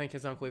this. Yeah, I think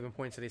his uncle even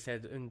points at his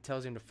head and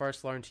tells him to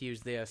first learn to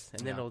use this,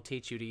 and then it'll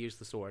teach you to use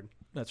the sword.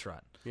 That's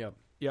right. Yep.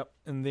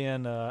 And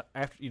then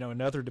after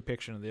another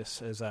depiction of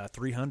this is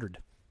 300.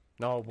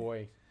 Oh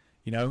boy.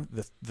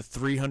 The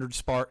 300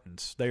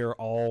 Spartans, they are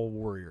all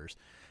warriors.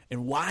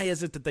 And why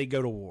is it that they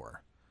go to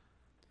war?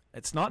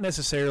 It's not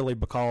necessarily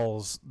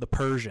because the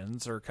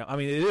Persians are coming. I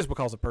mean, it is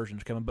because the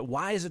Persians are coming, but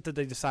why is it that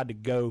they decide to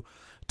go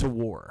to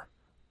war?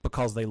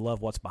 Because they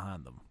love what's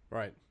behind them.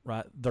 Right.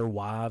 Their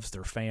wives,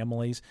 their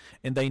families,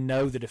 and they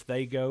know that if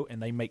they go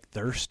and they make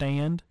their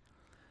stand,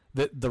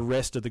 that the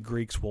rest of the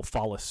Greeks will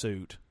follow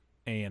suit.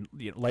 And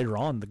later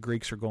on, the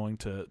Greeks are going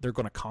to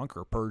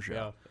conquer Persia.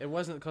 Yeah. It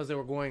wasn't because they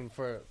were going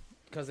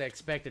because they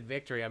expected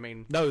victory. I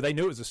mean, no, they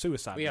knew it was a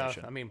suicide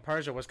mission. I mean,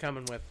 Persia was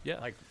coming with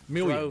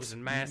millions, droves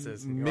and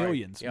masses,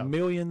 millions.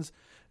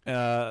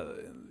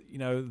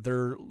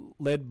 They're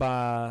led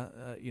by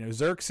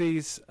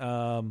Xerxes.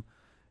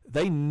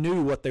 They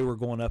knew what they were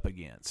going up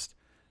against,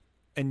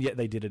 and yet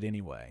they did it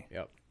anyway.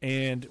 Yep.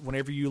 And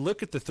whenever you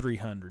look at the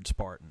 300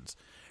 Spartans,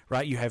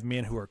 right, you have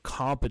men who are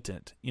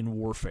competent in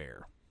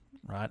warfare,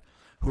 right,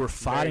 who are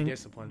fighting, very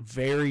disciplined,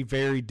 very,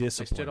 very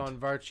disciplined. They stood on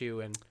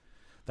virtue and.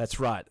 That's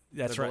right.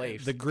 That's right.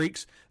 Beliefs.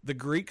 The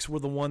Greeks were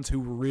the ones who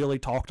really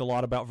talked a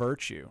lot about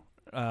virtue,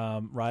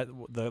 right?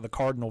 The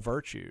cardinal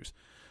virtues,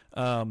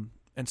 and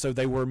so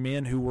they were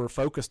men who were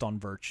focused on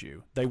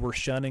virtue. They were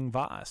shunning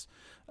vice.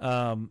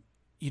 One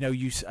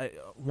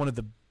of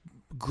the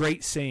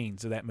great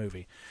scenes of that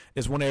movie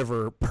is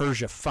whenever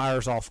Persia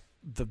fires off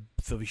the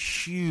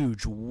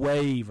huge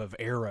wave of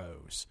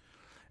arrows.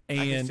 And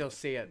I can still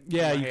see it.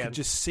 Yeah, you can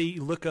just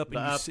look up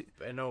and you see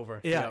and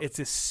over. Yeah, it's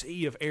a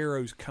sea of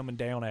arrows coming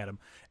down at him.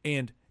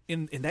 And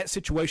in that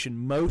situation,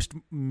 most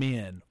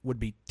men would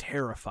be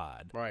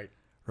terrified. Right?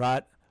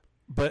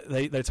 But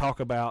they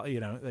talk about,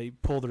 they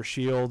pull their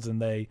shields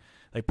and they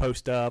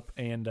post up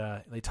and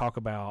they talk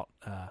about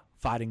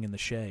fighting in the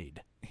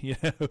shade.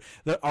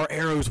 Our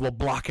arrows will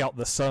block out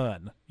the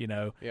sun,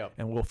 and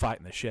we'll fight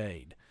in the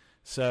shade.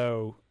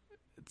 So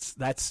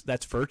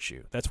that's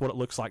virtue. That's what it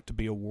looks like to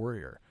be a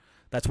warrior.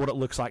 That's what it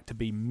looks like to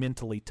be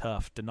mentally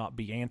tough, to not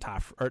be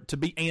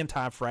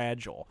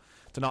anti-fragile,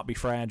 to not be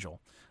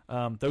fragile.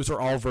 Those are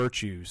all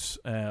virtues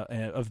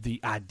of the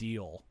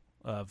ideal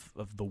of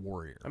the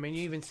warrior. I mean,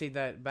 you even see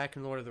that back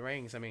in Lord of the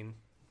Rings. I mean,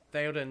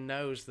 Theoden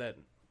knows that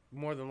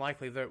more than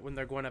likely when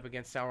they're going up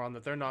against Sauron,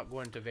 that they're not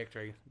going to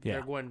victory. Yeah.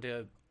 They're going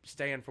to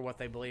stand for what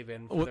they believe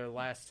in for their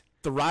last.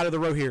 The Ride of the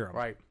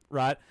Rohirrim.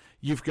 Right.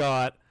 You've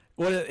got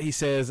what he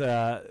says.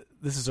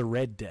 This is a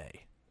red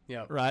day.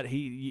 Yeah. Right.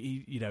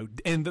 He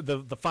and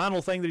the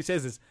final thing that he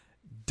says is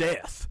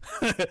death.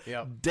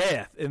 Yeah.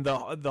 Death. And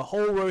the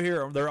whole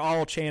Rohirrim, they're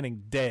all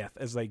chanting death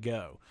as they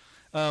go.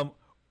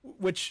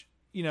 Which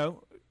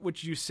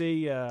you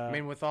see. I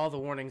mean, with all the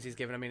warnings he's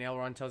given,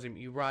 Elrond tells him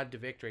you ride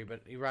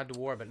to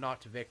war, but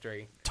not to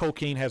victory.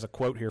 Tolkien has a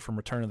quote here from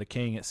Return of the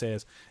King. It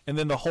says, "And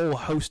then the whole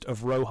host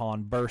of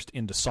Rohan burst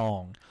into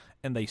song,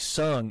 and they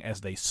sung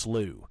as they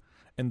slew.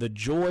 And the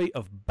joy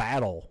of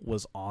battle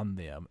was on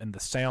them, and the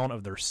sound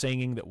of their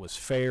singing that was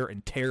fair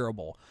and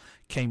terrible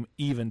came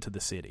even to the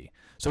city."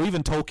 So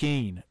even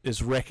Tolkien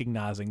is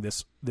recognizing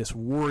this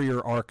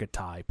warrior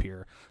archetype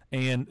here,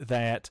 and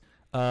that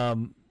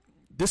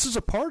this is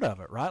a part of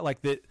it, right?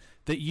 Like that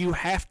you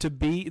have to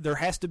be, there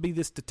has to be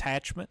this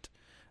detachment,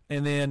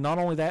 and then not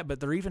only that, but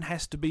there even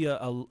has to be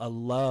a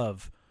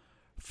love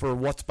for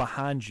what's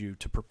behind you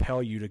to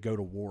propel you to go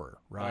to war,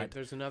 right?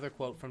 There's another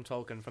quote from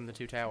Tolkien from The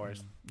Two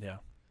Towers. Yeah.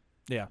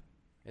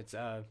 It's,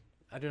 I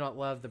do not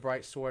love the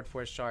bright sword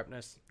for its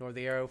sharpness, nor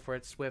the arrow for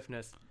its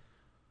swiftness,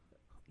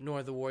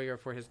 nor the warrior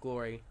for his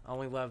glory. I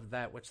only love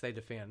that which they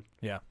defend.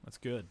 Yeah, that's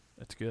good.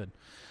 That's good.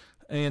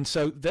 And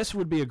so this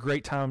would be a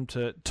great time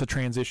to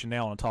transition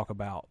now and talk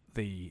about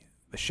the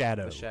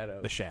shadow.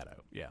 The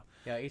shadow, yeah.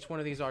 Yeah, each one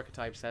of these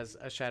archetypes has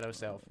a shadow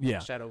self,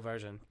 a shadow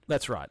version.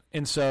 That's right.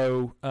 And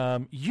so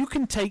you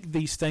can take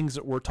these things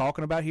that we're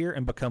talking about here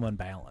and become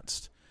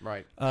unbalanced.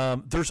 Right.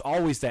 There's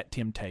always that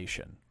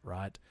temptation,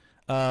 right?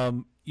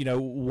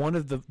 One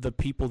of the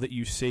people that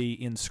you see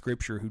in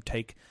Scripture who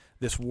take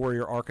this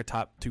warrior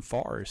archetype too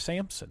far is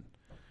Samson,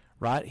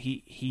 right?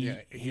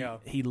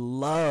 He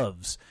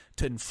loves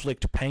to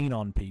inflict pain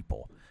on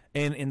people,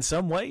 and in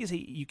some ways,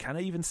 you kind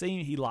of even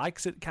see he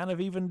likes it kind of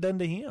even done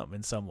to him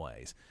in some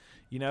ways,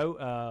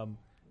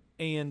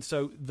 And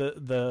so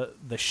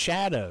the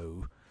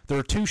shadow, there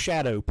are two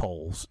shadow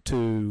poles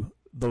to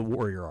the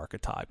warrior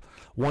archetype.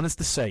 One is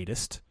the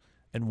sadist,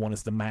 and one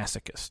is the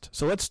masochist.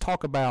 So let's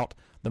talk about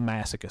the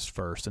masochist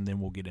first, and then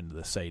we'll get into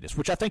the sadist,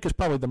 which I think is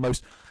probably the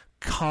most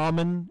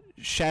common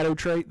shadow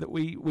trait that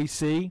we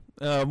see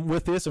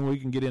with this, and we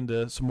can get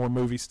into some more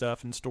movie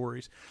stuff and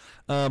stories.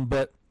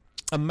 But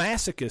a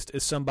masochist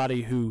is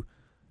somebody who,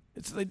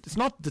 it's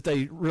not that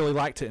they really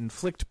like to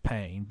inflict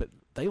pain, but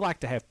they like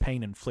to have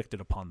pain inflicted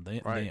upon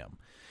them. Right.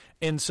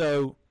 And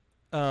so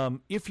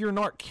if you're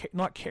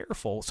not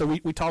careful, so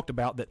we talked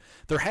about that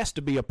there has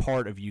to be a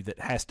part of you that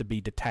has to be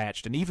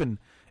detached and even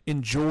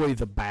enjoy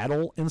the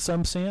battle in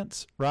some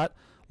sense, right?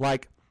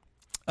 Like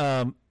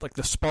the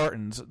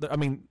Spartans,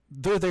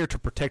 they're there to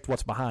protect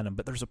what's behind them,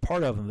 but there's a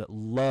part of them that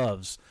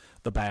loves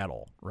the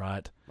battle,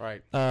 right?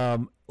 Right.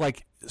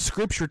 Like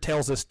Scripture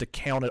tells us to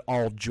count it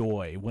all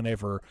joy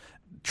whenever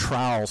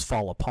trials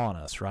fall upon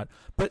us, right?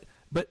 But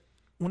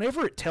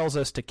whenever it tells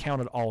us to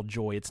count it all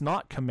joy, it's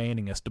not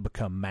commanding us to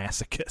become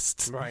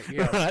masochists, right?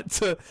 Yeah, right?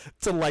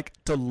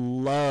 To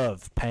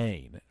love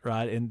pain,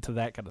 right, and to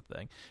that kind of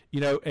thing,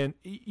 And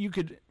you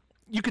could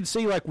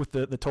see like with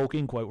the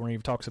Tolkien quote where he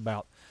talks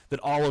about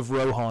that all of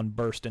Rohan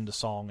burst into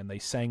song and they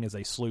sang as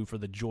they slew, for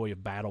the joy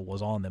of battle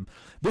was on them.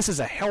 This is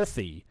a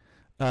healthy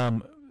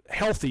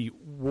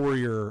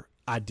warrior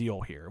ideal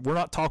here. We're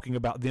not talking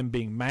about them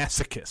being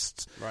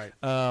masochists, right?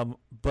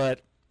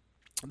 But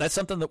that's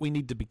something that we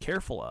need to be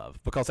careful of,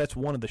 because that's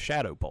one of the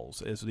shadow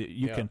poles. Is that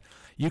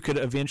you could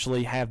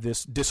eventually have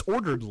this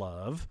disordered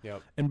love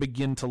and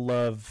begin to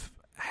love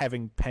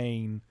having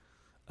pain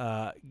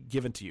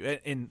given to you,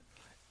 and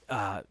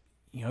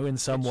in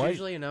some way, it's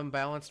usually an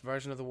unbalanced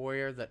version of the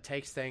warrior that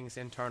takes things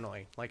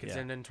internally, like it's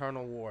an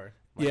internal war,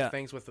 like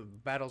things with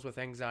battles with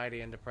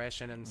anxiety and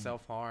depression and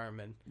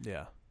self-harm, and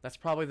That's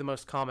probably the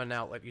most common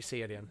outlet you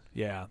see it in.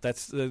 Yeah,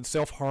 that's the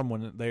self-harm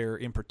one there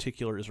in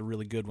particular is a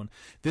really good one.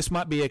 This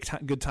might be a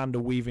good time to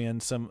weave in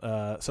some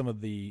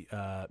of the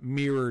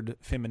mirrored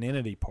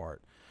femininity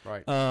part.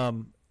 Right.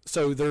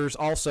 So there's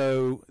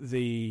also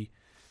the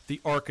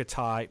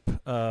archetype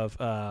of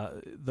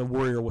the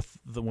warrior with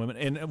the women,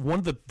 and one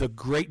of the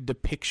great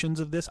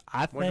depictions of this,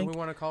 I think. What do we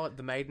want to call it?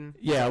 The maiden?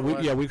 Yeah,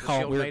 we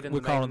call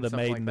it the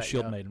maiden, the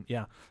shield yeah. maiden.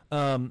 Yeah.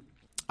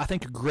 I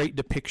think a great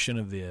depiction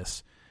of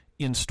this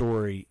in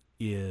story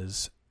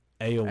is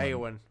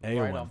Éowyn.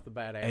 Right off the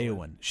bat,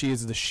 Éowyn. She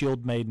is the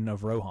shield maiden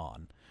of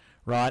Rohan,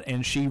 right?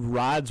 And she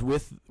rides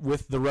with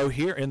the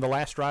Rohirrim in the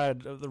last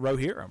ride of the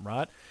Rohirrim,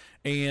 right?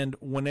 And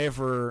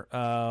whenever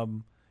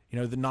the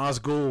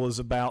Nazgul is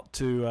about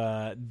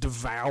to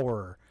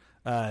devour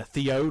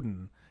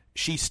Theoden,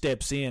 she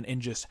steps in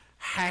and just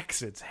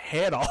hacks its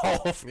head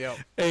off. Yep.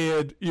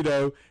 And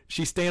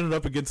she's standing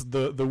up against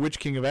the Witch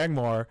King of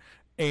Angmar.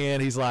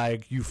 And he's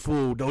like, "You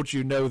fool! Don't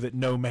you know that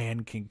no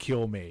man can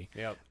kill me?"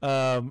 Yep.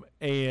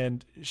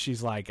 And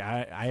she's like,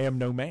 "I am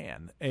no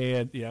man,"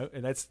 and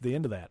and that's the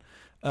end of that.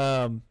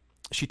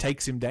 She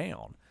takes him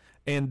down,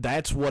 and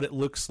that's what it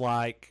looks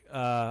like.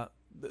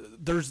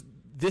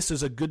 This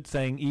is a good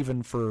thing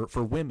even for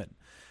women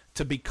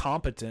to be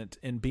competent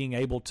in being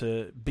able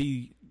to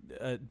be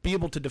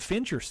able to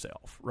defend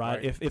yourself,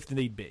 right? If the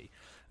need be.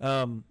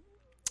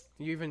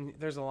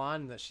 There's a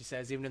line that she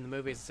says, even in the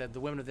movie, it said,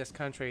 "The women of this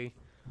country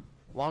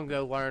long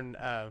ago learned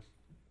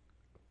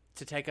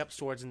to take up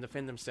swords and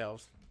defend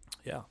themselves."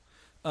 Yeah,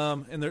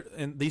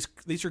 and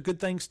these are good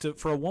things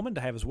for a woman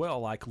to have as well,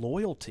 like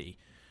loyalty,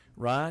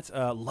 right?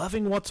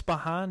 Loving what's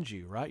behind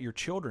you, right? Your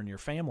children, your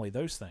family,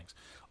 those things.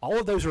 All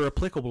of those are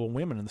applicable to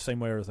women in the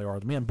same way as they are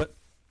to men. But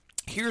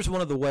here's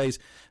one of the ways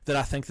that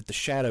I think that the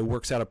shadow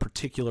works out a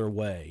particular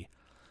way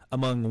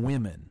among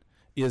women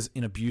is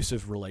in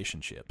abusive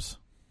relationships.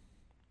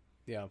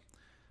 Yeah.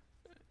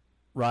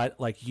 Right?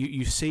 Like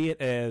you see it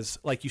as,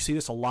 like you see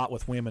this a lot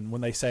with women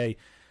when they say,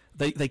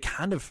 they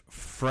kind of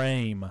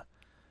frame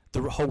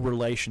the whole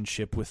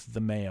relationship with the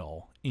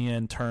male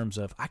in terms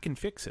of, I can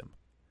fix him.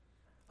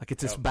 Like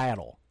it's this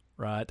battle,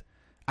 right?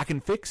 I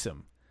can fix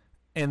him.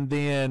 And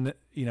then,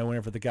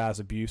 whenever the guy's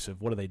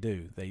abusive, what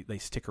do? They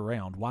stick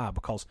around. Why?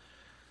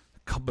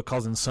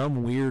 Because in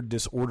some weird,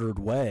 disordered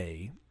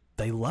way,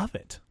 they love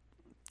it.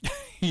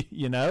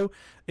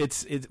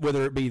 It's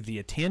whether it be the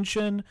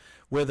attention,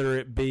 whether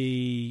it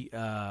be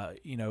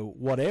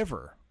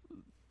whatever,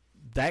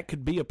 that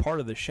could be a part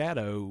of the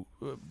shadow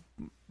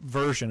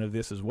version of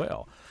this as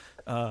well.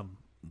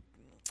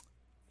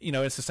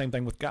 It's the same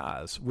thing with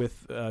guys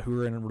with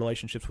who are in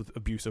relationships with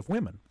abusive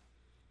women,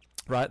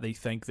 right? They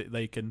think that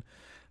they can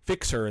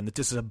fix her and that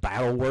this is a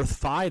battle worth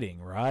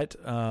fighting, right?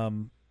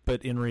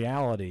 But in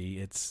reality,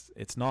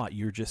 it's not.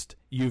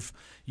 You've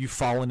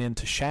fallen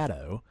into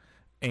shadow,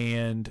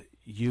 and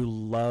you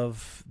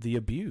love the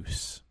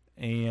abuse,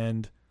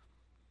 and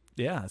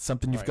it's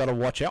something you've got to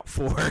watch out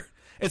for.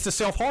 It's a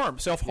self-harm.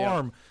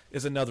 Self-harm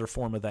is another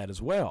form of that as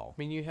well.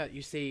 I mean,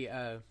 you see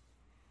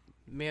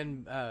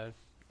men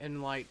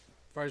in light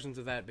versions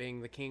of that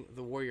being the king,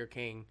 the warrior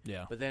king.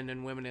 Yeah. But then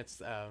in women,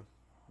 it's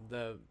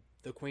the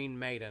queen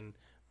maiden.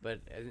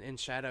 But in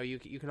shadow, you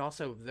can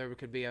also, there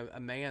could be a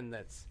man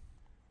that's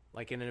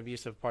like in an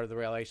abusive part of the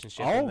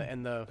relationship,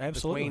 and the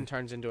queen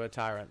turns into a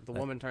tyrant. The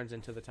woman turns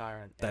into the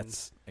tyrant.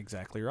 That's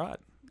exactly right.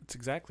 That's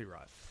exactly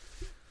right.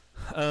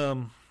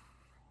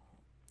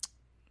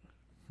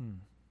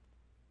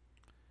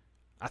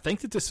 I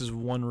think that this is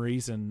one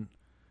reason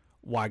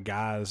why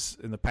guys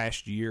in the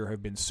past year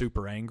have been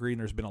super angry, and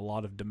there's been a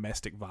lot of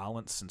domestic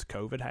violence since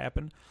COVID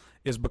happened,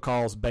 is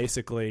because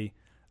basically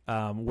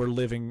we're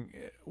living.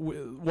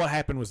 What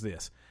happened was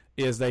this: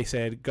 is they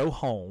said, "Go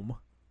home,"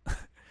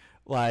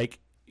 like.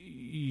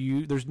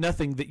 There's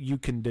nothing that you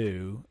can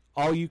do.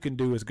 All you can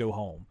do is go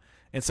home.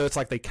 And so it's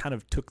like they kind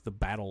of took the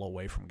battle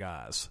away from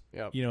guys.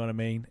 Yep. You know what I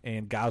mean?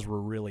 And guys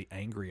were really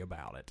angry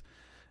about it.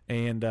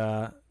 And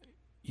a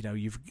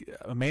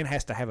man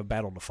has to have a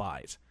battle to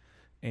fight.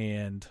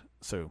 And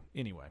so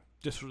anyway,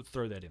 just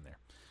throw that in there.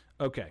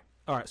 Okay.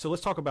 All right. So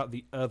let's talk about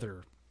the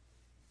other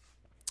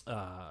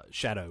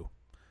shadow,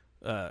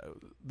 the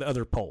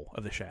other pole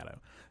of the shadow.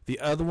 The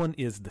other one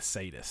is the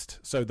sadist.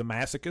 So the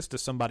masochist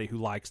is somebody who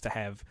likes to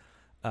have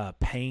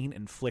pain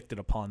inflicted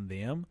upon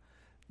them.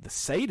 The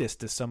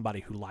sadist is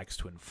somebody who likes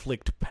to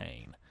inflict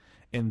pain.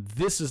 And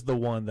this is the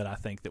one that I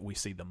think that we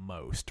see the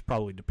most,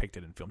 probably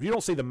depicted in films. You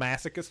don't see the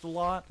masochist a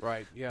lot,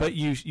 right? Yeah, but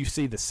you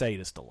see the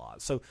sadist a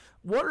lot. So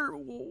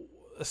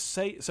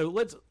so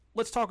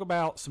let's talk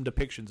about some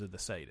depictions of the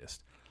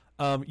sadist.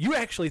 You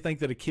actually think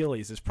that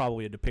Achilles is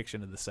probably a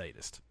depiction of the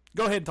sadist?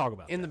 Go ahead and talk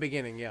about that. In the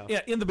beginning, yeah.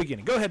 Yeah, in the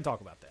beginning. Go ahead and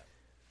talk about that.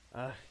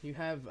 You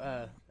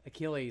have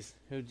Achilles,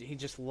 who he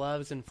just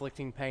loves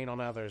inflicting pain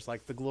on others,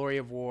 like the glory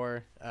of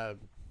war,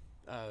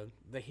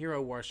 the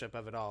hero worship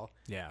of it all.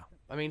 Yeah.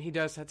 I mean, he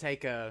does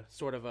take a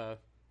sort of a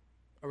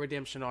a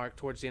redemption arc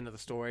towards the end of the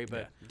story,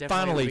 but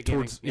definitely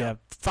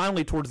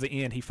finally towards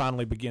the end, he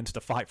finally begins to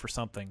fight for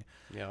something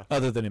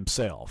other than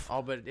himself.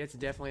 Oh, but it's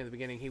definitely in the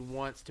beginning. He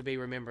wants to be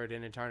remembered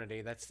in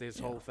eternity. That's his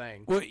whole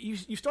thing. Well,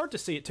 you start to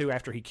see it too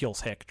after he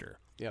kills Hector.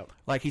 Yep.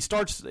 Like he's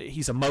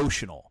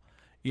emotional,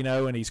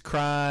 and he's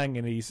crying,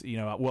 and he's,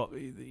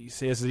 he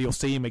says that he'll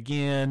see him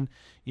again,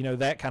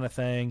 that kind of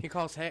thing. He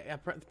calls, I'm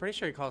pretty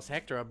sure he calls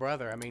Hector a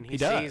brother. I mean, he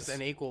sees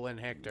an equal in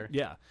Hector.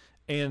 Yeah.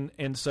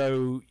 And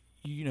so,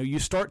 you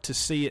start to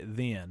see it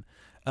then.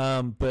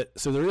 But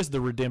so there is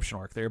the redemption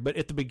arc there. But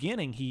at the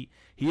beginning, he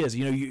is,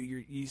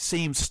 you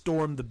see him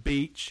storm the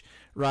beach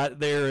right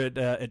there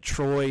at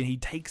Troy, and he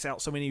takes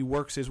out he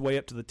works his way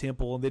up to the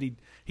temple, and then he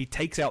even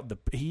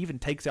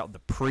takes out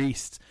the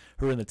priests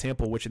who are in the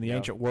temple, which in the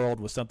ancient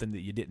world was something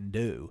that you didn't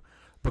do,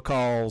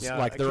 because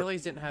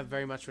Achilles didn't have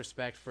very much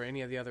respect for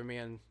any of the other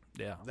men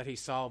that he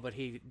saw, but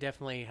he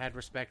definitely had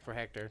respect for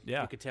Hector.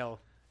 You could tell.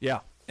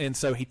 Yeah. And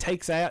so he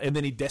takes out, and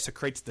then he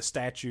desecrates the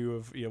statue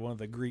of one of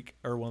the Greek,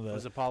 or one of the... It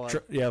was Apollo.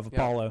 Of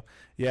Apollo.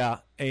 Yeah.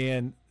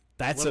 And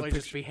that's literally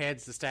just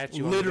beheads the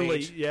statue literally,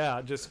 on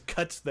the beach. just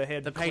cuts the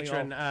head. The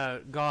patron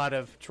god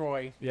of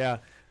Troy. Yeah.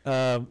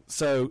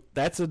 So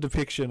that's a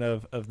depiction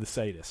of the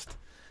sadist.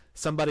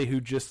 Somebody who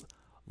just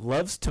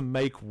loves to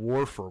make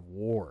war for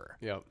war.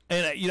 Yep.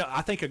 And,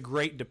 I think a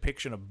great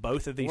depiction of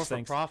both of these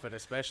things. War for profit,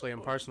 especially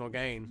in personal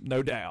gain.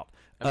 No doubt.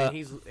 I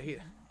mean,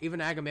 even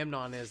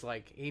Agamemnon is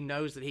like, he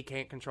knows that he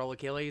can't control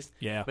Achilles.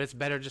 Yeah. But it's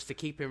better just to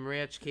keep him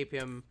rich, keep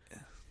him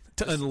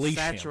to unleash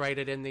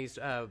saturated in these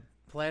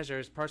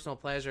pleasures, personal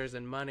pleasures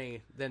and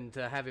money, than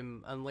to have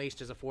him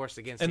unleashed as a force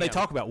against him. And they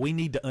talk about, we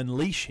need to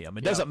unleash him.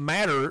 It doesn't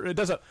matter. It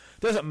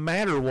doesn't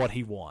matter what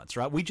he wants,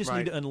 right? We just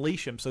need to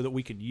unleash him so that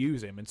we can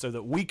use him and so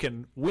that we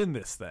can win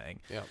this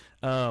thing. Yeah.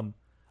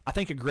 I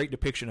think a great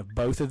depiction of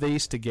both of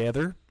these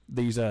together,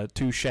 these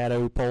two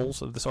shadow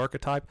poles of this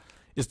archetype,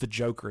 is the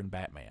Joker in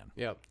Batman.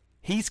 Yep.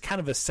 He's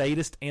kind of a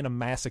sadist and a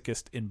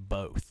masochist in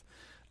both,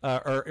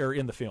 or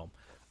in the film.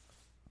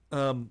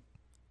 And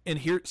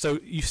here, so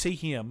you see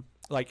him,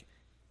 like,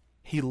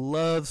 he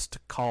loves to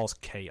cause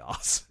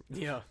chaos.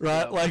 Yeah.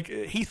 Right? Yeah. Like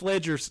Heath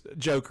Ledger's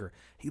Joker,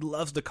 he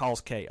loves to cause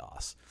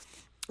chaos.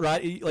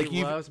 Right? He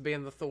loves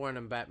being the thorn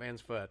in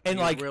Batman's foot. And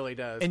he really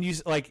does.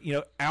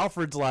 And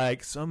Alfred's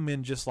like, some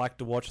men just like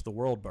to watch the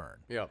world burn.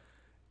 Yeah.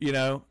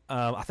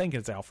 I think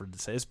it's Alfred to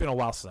say. It's been a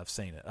while since I've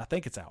seen it. I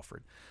think it's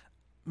Alfred.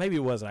 Maybe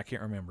it wasn't. I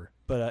can't remember.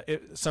 But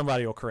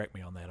somebody will correct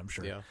me on that, I'm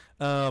sure. Yeah.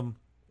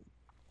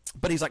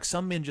 But he's like,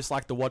 some men just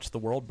like to watch the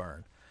world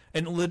burn.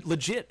 And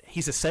legit,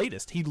 he's a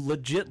sadist. He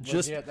legit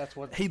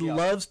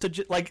loves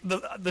to like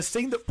the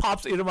scene that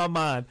pops into my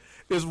mind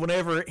is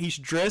whenever he's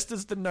dressed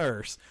as the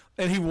nurse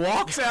and he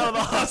walks out of the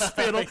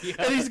hospital and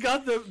he's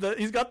got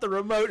the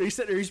remote. And he's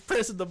sitting there, he's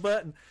pressing the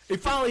button. And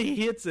finally he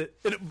hits it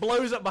and it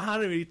blows up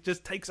behind him. And he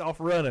just takes off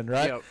running.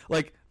 Right,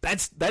 like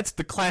that's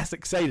the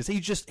classic sadist.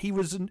 He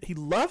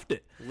loved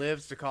it.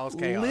 Lives to cause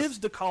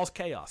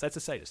chaos. That's a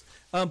sadist.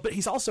 But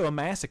he's also a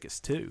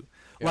masochist too.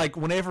 Yeah. Like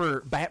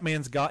whenever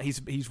Batman's got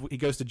he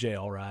goes to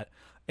jail, right?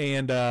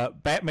 And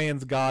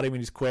Batman's got him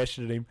and he's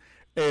questioning him,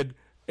 and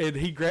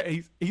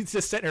he's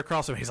just sitting there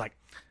across him. He's like,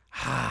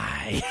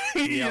 "Hi,"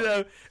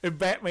 And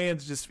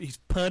Batman's he's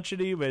punching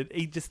him, and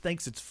he just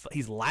thinks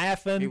he's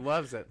laughing. He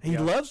loves it. He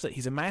loves it.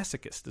 He's a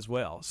masochist as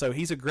well. So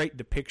he's a great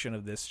depiction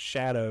of this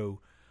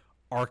shadow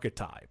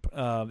archetype,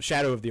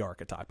 shadow of the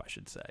archetype, I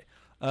should say.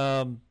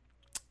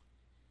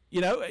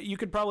 You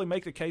could probably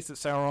make the case that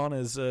Sauron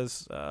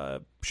is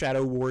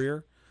shadow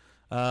warrior.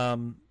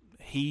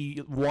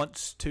 He's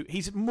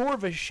more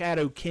of a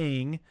shadow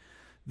king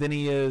than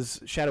he is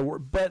shadow warrior,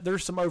 but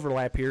there's some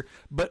overlap here.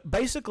 But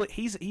basically,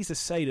 he's a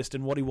sadist,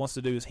 and what he wants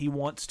to do is he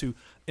wants to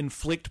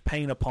inflict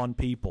pain upon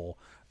people,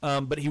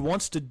 but he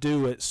wants to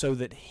do it so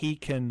that he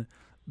can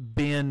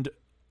bend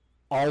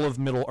all of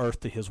Middle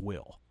Earth to his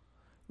will,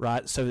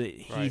 right? So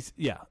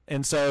that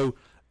and so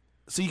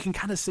you can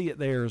kind of see it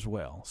there as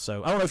well.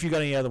 So I don't know if you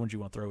got any other ones you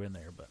want to throw in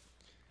there, but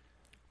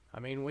I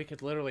mean, we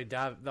could literally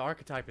dive. The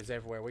archetype is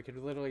everywhere. We could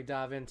literally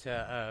dive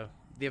into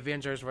the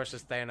Avengers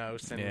versus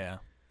Thanos, and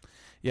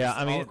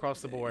I mean, all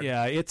across the board.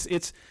 Yeah,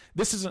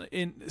 this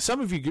isn't. Some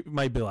of you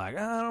may be like,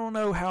 I don't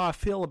know how I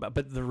feel about,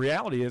 but the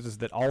reality is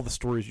that all the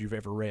stories you've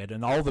ever read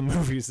and all the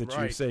movies that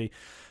you see,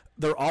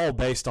 they're all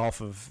based off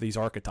of these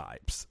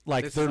archetypes.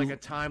 Like this is like a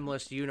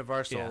timeless,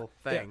 universal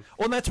thing. Yeah.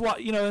 Well, and that's what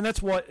and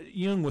that's what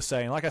Jung was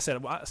saying. Like I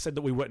said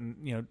that we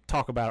wouldn't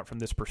talk about it from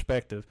this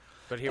perspective.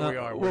 But here we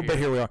are. But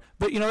here we are.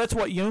 But that's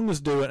what Jung was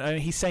doing. I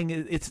mean, he's saying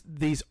it's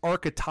these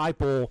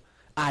archetypal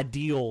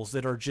ideals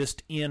that are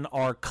just in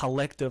our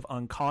collective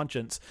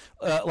unconscious.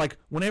 Like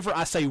whenever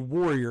I say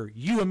warrior,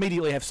 you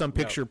immediately have some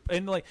picture,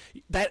 and like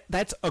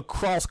that's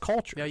across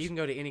cultures. Yeah, you can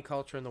go to any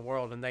culture in the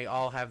world, and they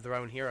all have their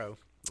own hero.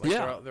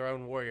 Their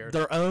own warrior.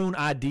 Their own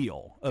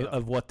ideal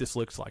of what this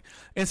looks like.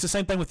 And it's the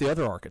same thing with the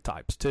other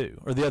archetypes, too,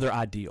 or the other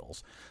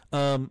ideals.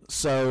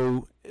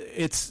 So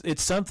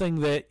it's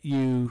something that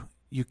you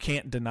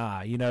can't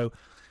deny.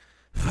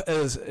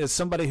 as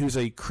somebody who's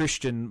a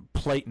Christian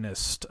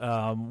Platonist,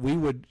 we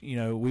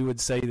would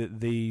say that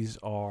these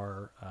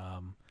are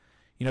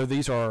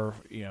universals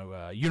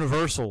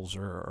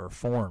or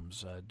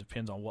forms.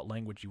 Depends on what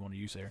language you want to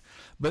use there,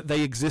 but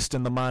they exist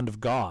in the mind of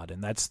God,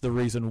 and that's the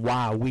reason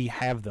why we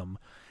have them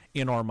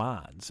in our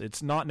minds.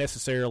 It's not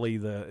necessarily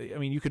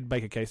you could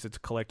make a case it's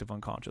collective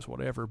unconscious,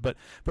 whatever, but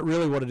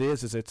really what it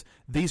is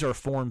these are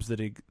forms that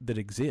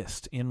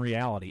exist in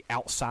reality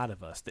outside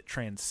of us, that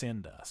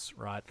transcend us,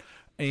 right?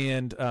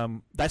 And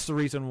that's the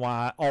reason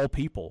why all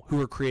people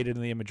who are created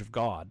in the image of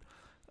God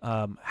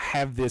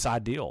have this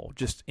ideal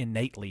just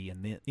innately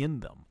in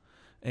them.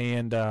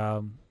 And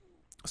I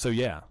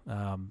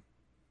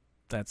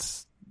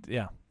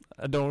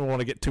don't want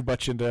to get too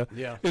much into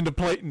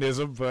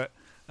Platonism,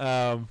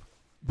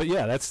 but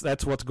yeah,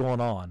 that's what's going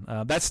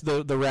on. That's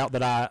the route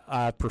that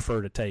I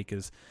prefer to take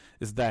is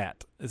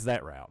that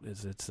route.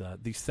 It's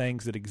these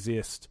things that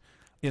exist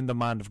in the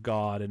mind of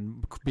God,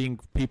 and being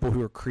people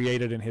who are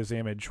created in His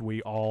image,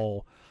 we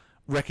all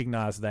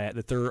recognize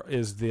that there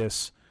is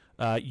this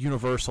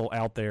universal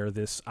out there,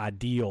 this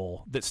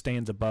ideal that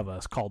stands above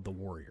us called the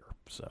warrior.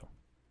 So,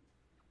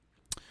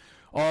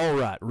 all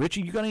right,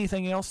 Richie, you got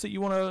anything else that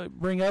you want to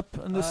bring up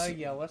in this?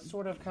 Let's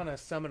sort of kind of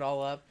sum it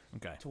all up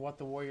to what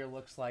the warrior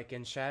looks like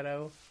in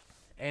shadow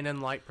and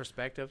in light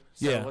perspective.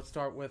 So let's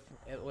start with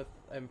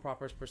in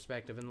Proper's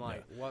perspective in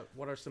light. Yeah.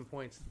 What are some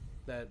points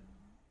that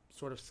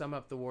sort of sum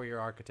up the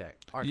warrior archetype?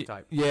 So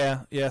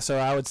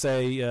I would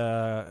say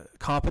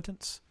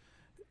competence,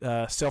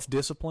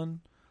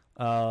 self-discipline,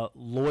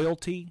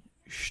 loyalty,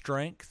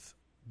 strength.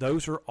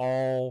 Those are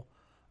all.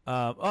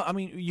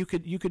 You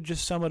could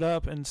just sum it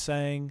up in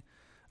saying,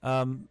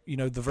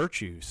 the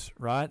virtues,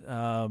 right?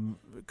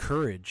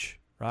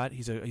 Courage, right?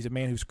 He's a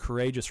man who's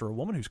courageous, or a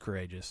woman who's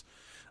courageous,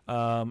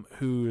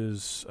 who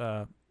is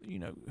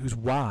who's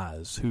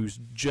wise, who's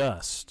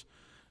just,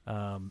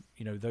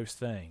 those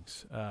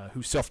things,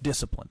 who's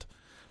self-disciplined.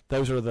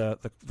 Those are the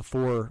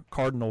four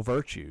cardinal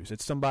virtues.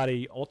 It's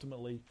somebody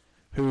ultimately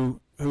who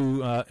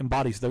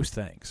embodies those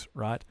things,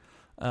 right?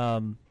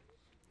 And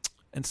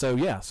so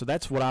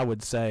that's what I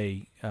would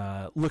say.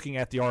 Looking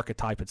at the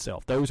archetype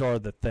itself, those are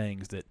the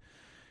things that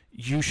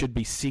you should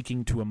be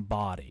seeking to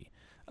embody,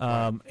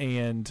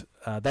 and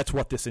that's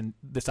what this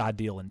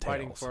ideal entails.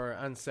 Fighting for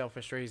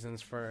unselfish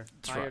reasons, for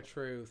higher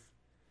truth.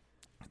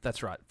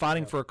 That's right.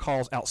 Fighting for a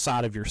cause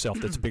outside of yourself.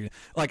 That's big.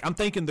 Like I'm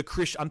thinking the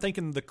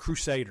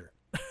Crusader.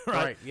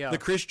 Right? Yeah. The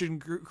Christian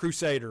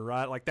crusader,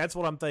 right? Like that's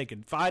what I'm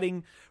thinking.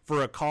 Fighting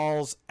for a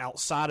cause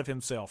outside of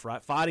himself,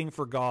 right? Fighting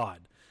for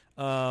God,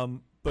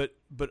 but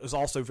is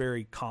also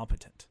very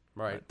competent.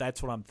 Right.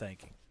 That's what I'm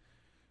thinking.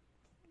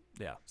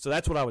 Yeah. So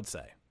that's what I would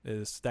say.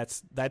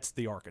 That's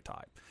the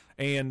archetype.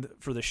 And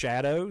for the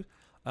shadow,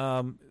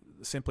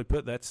 simply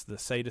put, that's the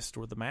sadist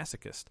or the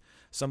masochist.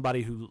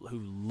 Somebody who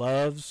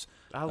loves.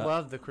 I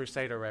love the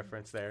Crusader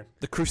reference there.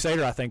 The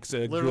Crusader, I think, is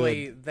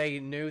literally good. They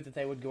knew that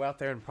they would go out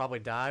there and probably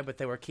die, but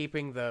they were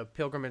keeping the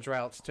pilgrimage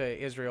routes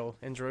to Israel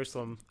and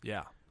Jerusalem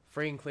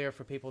free and clear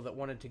for people that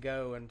wanted to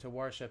go and to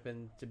worship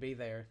and to be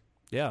there.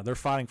 Yeah, they're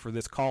fighting for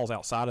this cause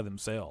outside of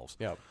themselves.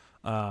 Yeah.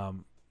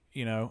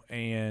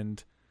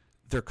 And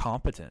they're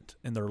competent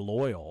and they're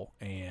loyal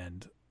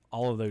and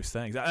all of those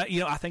things.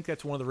 I think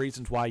that's one of the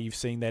reasons why you've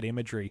seen that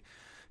imagery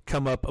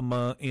come up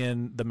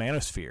in the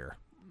manosphere.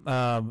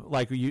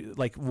 Like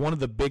one of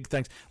the big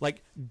things.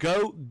 Like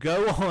go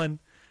on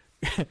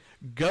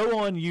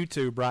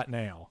YouTube right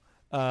now,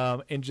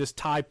 and just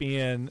type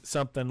in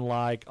something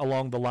like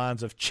along the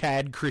lines of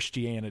Chad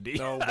Christianity.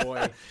 Oh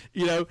boy,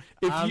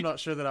 I'm not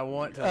sure that I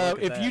want to.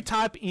 Look at that. You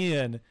type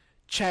in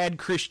Chad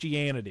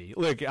Christianity,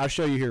 look, I'll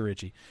show you here,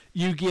 Richie.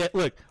 You get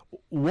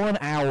 1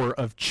 hour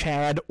of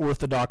Chad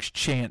Orthodox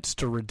chants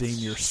to redeem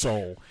your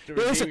soul.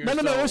 Listen.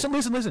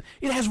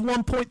 It has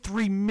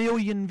 1.3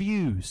 million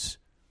views.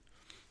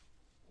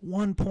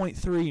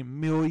 1.3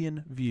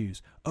 million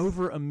views.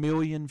 Over 1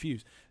 million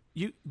views.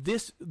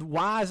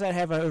 Why does that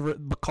have over?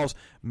 Because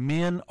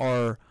men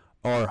are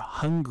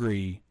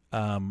hungry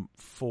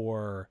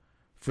for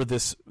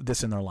this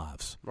in their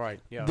lives. Right.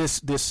 Yeah.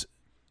 This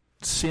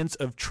sense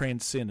of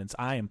transcendence.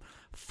 I am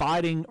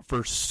fighting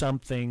for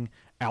something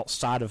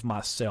outside of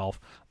myself,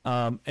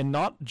 and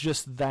not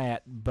just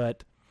that,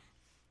 but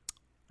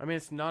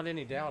it's not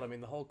any doubt.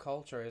 The whole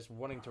culture is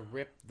wanting to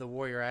rip the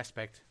warrior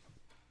aspect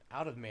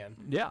out of men.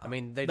 Yeah,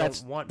 they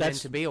don't want men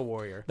to be a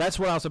warrior. That's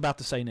what I was about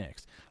to say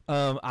next.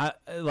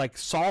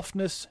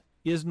 Softness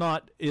is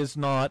not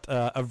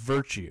a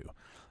virtue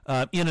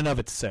in and of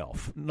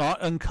itself,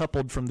 not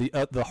uncoupled from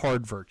the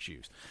hard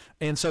virtues.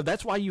 And so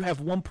that's why you have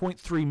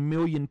 1.3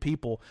 million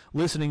people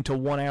listening to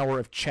 1 hour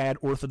of Chad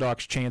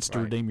Orthodox chants to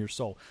redeem your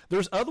soul.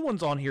 There's other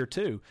ones on here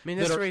too.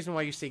 That's the reason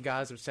why you see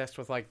guys obsessed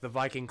with the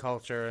Viking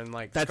culture and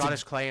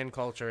Scottish clan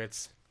culture.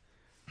 It's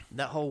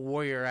that whole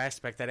warrior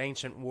aspect, that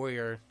ancient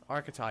warrior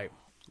archetype.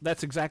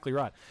 That's exactly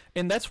right,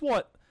 and that's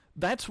what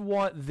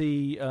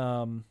the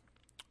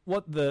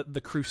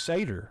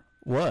Crusader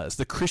was,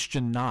 the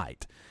Christian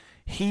knight.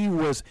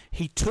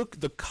 He took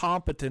the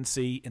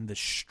competency and the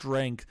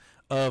strength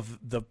of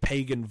the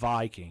pagan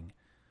Viking,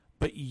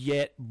 but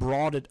yet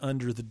brought it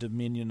under the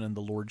dominion and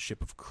the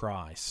lordship of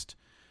Christ,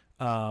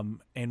 and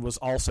was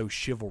also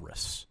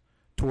chivalrous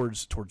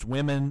towards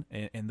women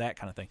and that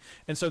kind of thing.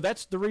 And so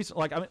that's the reason.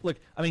 Like,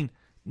 I mean,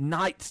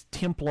 Knights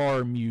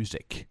Templar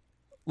music,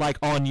 like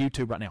on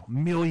YouTube right now,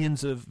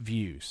 millions of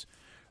views.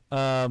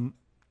 There's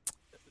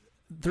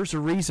a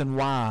reason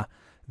why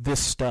this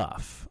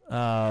stuff.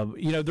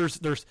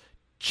 There's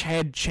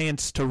Chad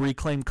Chance to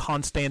reclaim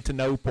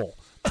Constantinople.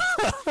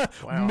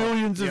 Wow.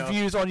 Millions of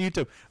views on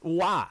YouTube.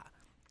 Why?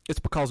 It's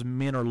because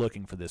men are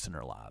looking for this in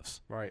their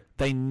lives. Right.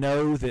 They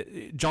know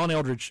that John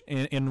Eldredge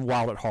in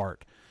Wild at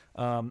Heart.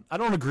 I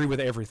don't agree with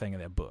everything in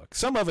that book.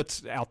 Some of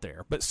it's out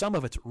there, but some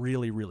of it's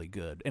really, really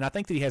good. And I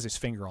think that he has his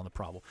finger on the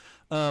problem.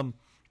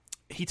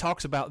 He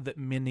talks about that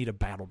men need a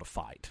battle to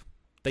fight.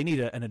 They need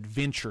an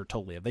adventure to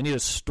live. They need a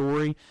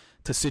story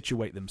to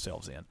situate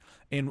themselves in.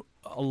 And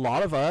a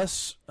lot of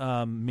us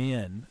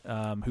men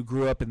who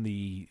grew up in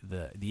the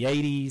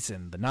 80s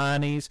and the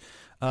 90s,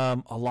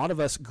 a lot of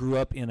us grew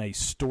up in a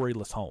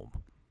storyless home.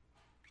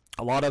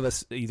 A lot of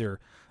us either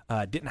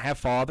didn't have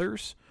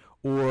fathers,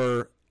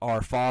 or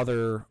our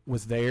father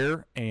was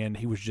there and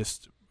he was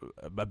just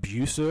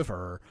abusive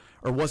or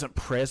wasn't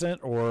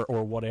present or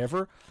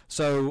whatever.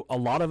 So a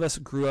lot of us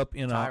grew up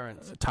in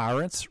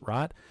tyrants,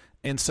 right?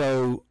 And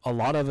so a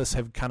lot of us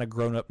have kind of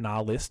grown up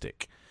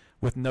nihilistic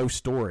with no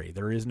story.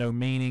 There is no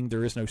meaning.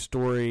 There is no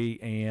story.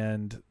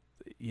 And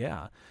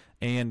yeah.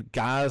 And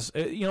guys,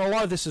 a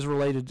lot of this is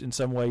related in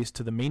some ways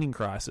to the meaning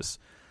crisis.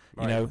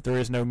 Right. There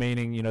is no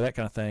meaning, that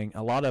kind of thing.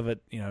 A lot of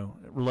it,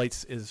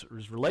 is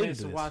related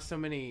to this. Why so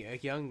many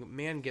young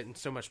men get in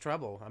so much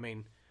trouble. I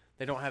mean,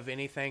 they don't have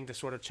anything to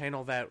sort of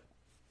channel that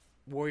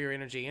warrior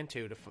energy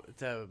into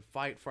to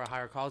fight for a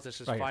higher cause. It's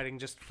just fighting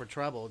just for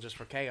trouble, just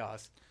for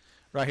chaos.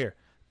 Right here.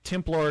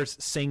 Templars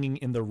Singing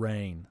in the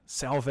Rain.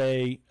 Salve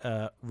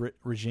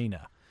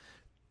Regina.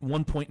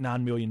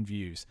 1.9 million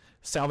views.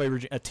 Salve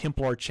Regina, a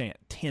Templar chant.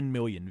 10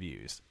 million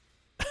views.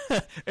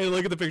 And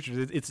look at the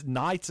pictures. It's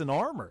knights in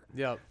armor.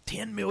 Yep.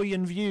 10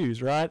 million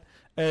views, right?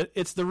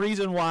 It's the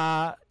reason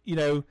why,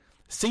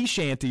 sea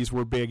shanties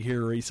were big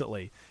here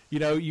recently. You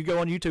go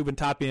on YouTube and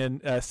type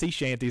in sea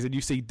shanties, and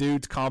you see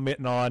dudes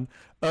commenting on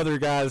other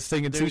guys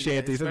singing sea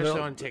shanties. Especially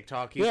on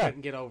TikTok. You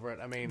couldn't get over it.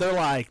 I mean, they're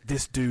like,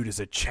 this dude is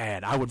a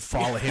Chad. I would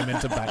follow him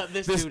into battle.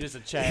 this dude is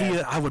a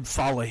Chad. I would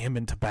follow him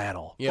into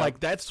battle. Yep. Like,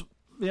 that's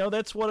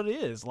what it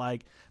is.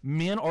 Like,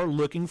 men are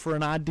looking for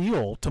an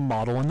ideal to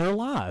model in their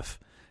life.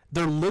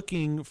 They're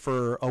looking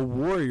for a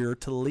warrior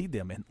to lead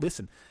them. And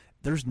listen,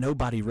 there's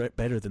nobody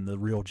better than the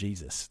real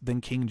Jesus, than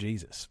King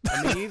Jesus.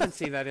 I mean, you even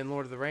see that in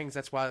Lord of the Rings.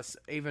 That's why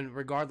even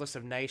regardless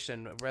of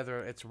nation,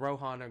 whether it's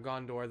Rohan or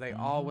Gondor, they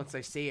all, once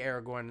they see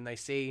Aragorn and they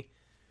see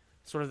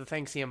sort of the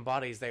things he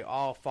embodies, they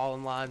all fall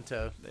in line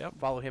to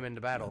follow him into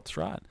battle. That's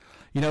right.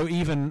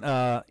 Even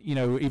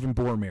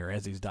Boromir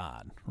as he's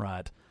died,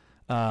 right?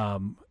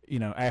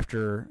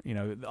 After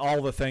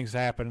all the things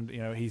happened,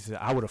 he said,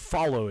 I would have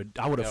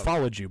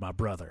followed you, my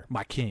brother,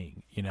 my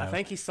king. I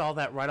think he saw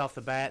that right off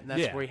the bat, and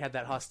that's where he had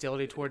that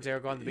hostility towards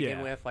Aragorn to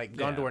begin with. Like,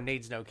 Gondor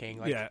needs no king.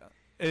 Like,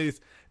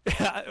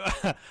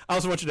 I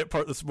was watching that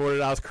part this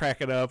morning. I was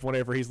cracking up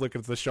whenever he's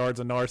looking at the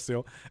shards of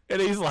Narsil,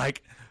 and he's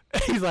like,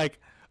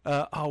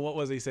 what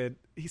was he said?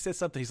 He said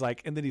something. He's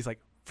like, and then he's like,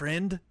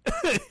 friend.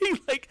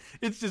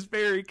 It's just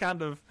very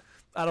kind of.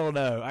 I don't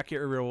know. I can't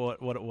remember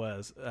what it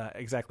was,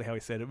 exactly how he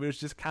said it. But it was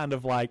just kind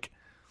of like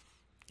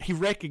he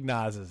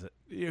recognizes it,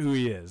 who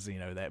he is,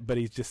 that, but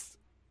he's just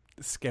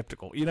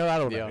skeptical. I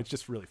don't know. It's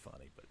just really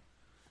funny. But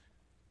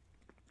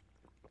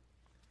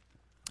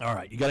all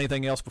right, you got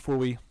anything else before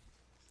we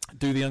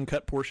do the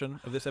uncut portion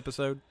of this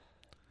episode?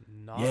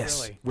 Not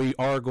really. We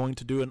are going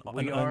to do an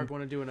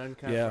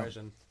uncut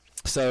version.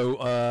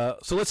 So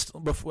let's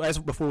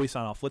before we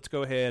sign off, let's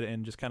go ahead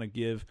and just kind of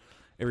give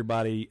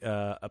everybody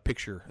a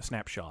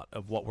snapshot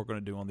of what we're going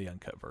to do on the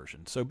uncut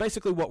version. So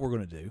basically what we're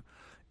going to do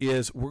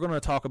is we're going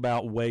to talk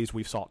about ways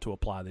we've sought to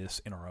apply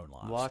this in our own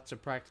lives. Lots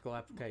of practical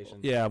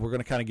applications. Yeah, we're going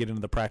to kind of get into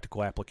the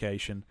practical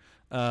application.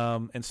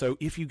 And so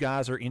if you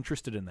guys are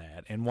interested in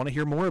that and want to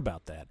hear more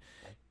about that,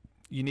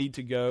 you need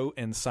to go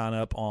and sign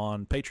up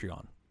on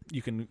Patreon.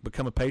 You can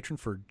become a patron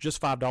for just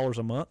 $5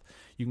 a month.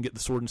 You can get the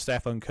Sword and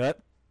Staff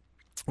Uncut,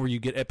 where you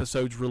get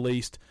episodes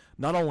released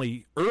not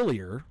only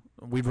earlier.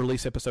 We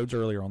release episodes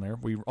earlier on there.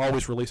 We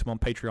always release them on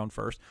Patreon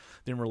first,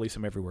 then release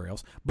them everywhere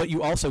else. But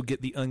you also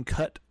get the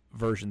uncut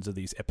versions of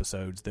these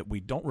episodes that we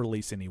don't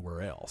release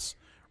anywhere else,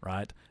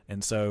 right?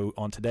 And so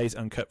on today's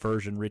uncut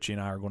version, Richie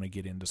and I are going to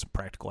get into some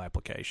practical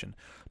application.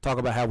 Talk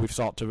about how we've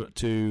sought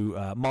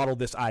to model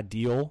this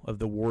ideal of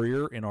the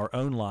warrior in our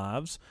own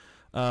lives,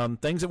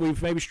 things that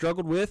we've maybe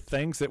struggled with,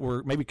 things that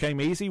were maybe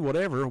came easy,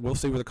 whatever. We'll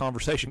see where the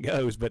conversation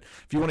goes. But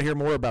if you want to hear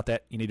more about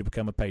that, you need to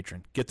become a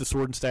patron. Get the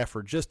Sword and Staff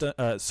for just Sword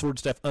and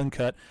Staff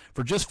Uncut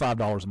for just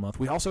 $5 a month.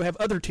 We also have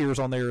other tiers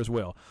on there as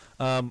well.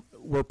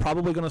 We're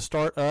probably going to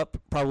start up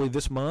probably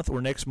this month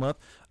or next month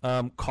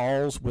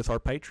calls with our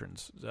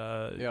patrons,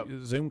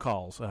 Zoom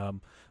calls.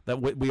 That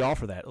we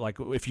offer that. Like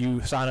if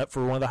you sign up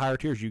for one of the higher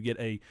tiers, you get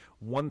a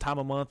one-time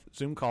a month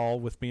Zoom call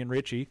with me and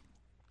Richie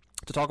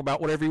to talk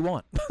about whatever you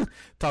want. You can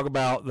talk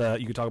about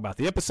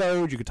the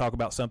episode, you can talk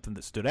about something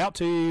that stood out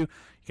to you, you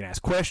can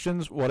ask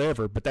questions,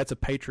 whatever, but that's a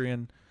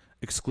Patreon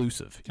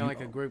exclusive. Kind of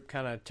like a group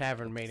kind of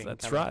tavern meeting.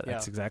 That's right.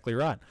 That's exactly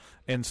right.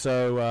 And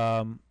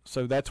so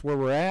so that's where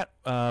we're at.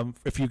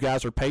 If you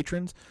guys are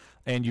patrons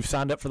and you've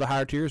signed up for the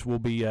higher tiers, we'll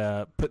be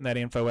putting that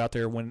info out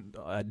there when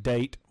a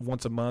date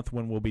once a month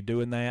when we'll be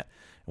doing that.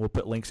 And we'll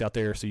put links out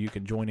there so you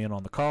can join in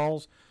on the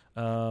calls.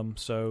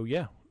 So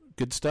yeah,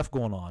 good stuff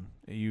going on.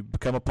 You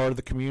become a part of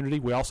the community.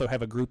 We also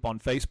have a group on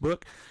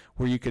Facebook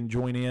where you can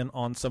join in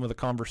on some of the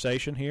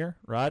conversation here,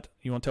 right?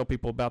 You want to tell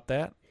people about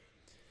that?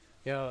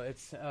 Yeah,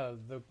 it's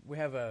we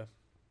have a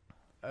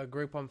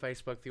group on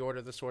Facebook, the Order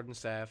of the Sword and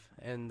Staff,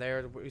 and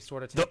there we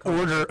sort of take the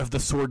Order of the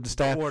Sword and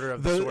Staff. The Order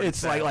of the Sword and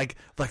Staff. It's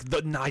like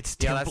the Knights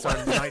Templar. Yeah,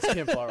 that's the Knights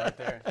Templar right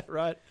there.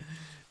 Right.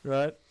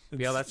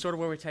 Yeah, that's sort of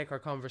where we take our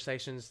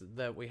conversations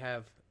that we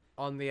have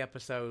on the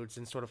episodes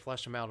and sort of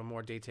flesh them out in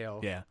more detail.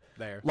 Yeah,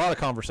 there. A lot of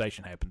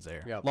conversation happens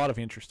there. Yep. A lot of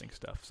interesting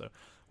stuff. So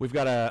we've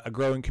got a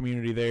growing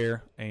community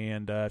there,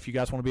 and if you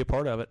guys want to be a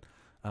part of it,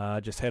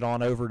 just head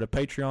on over to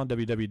Patreon,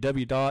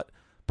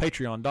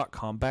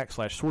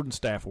 www.patreon.com/Sword and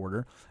Staff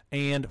Order,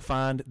 and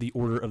find the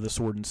Order of the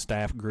Sword and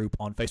Staff group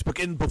on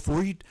Facebook. And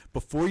before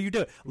you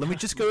do it, let me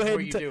just go ahead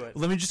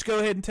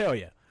and tell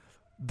you,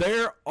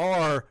 there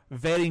are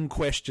vetting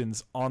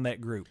questions on that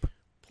group.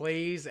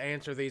 Please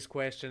answer these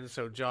questions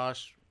so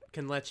Josh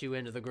can let you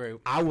into the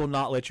group. I will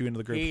not let you into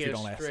the group if you don't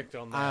ask. He is strict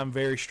on that. I'm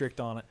very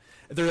strict on it.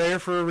 They're there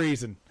for a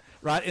reason,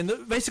 right? And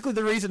basically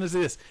the reason is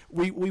this.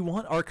 We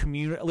want our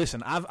community.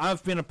 Listen,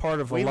 I've been a part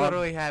of We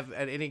literally have,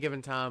 at any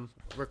given time,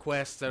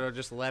 requests that are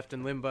just left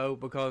in limbo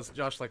because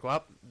Josh's like,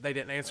 well, they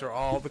didn't answer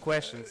all the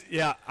questions.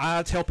 Yeah,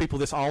 I tell people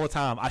this all the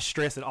time. I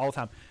stress it all the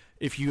time.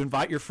 If you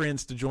invite your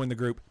friends to join the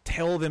group,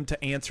 tell them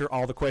to answer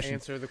all the questions.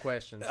 Answer the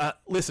questions.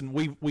 Listen,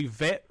 we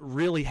vet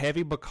really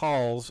heavy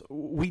because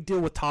we deal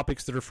with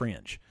topics that are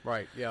fringe.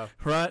 Right, yeah.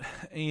 Right?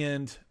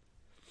 And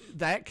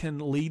that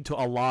can lead to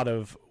a lot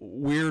of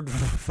weird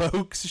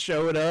folks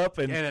showing up.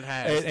 And it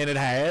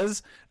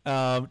has.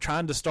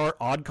 Trying to start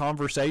odd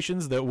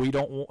conversations that we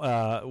don't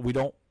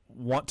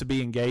want to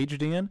be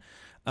engaged in.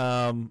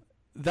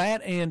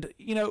 That and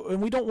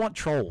we don't want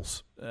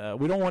trolls.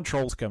 We don't want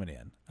trolls coming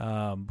in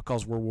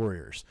because we're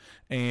warriors.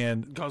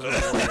 I'm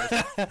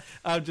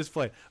just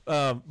playing.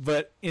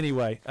 But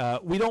anyway,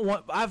 we don't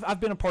want. I've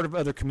been a part of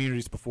other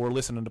communities before,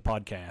 listening to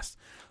podcasts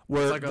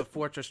where it's like a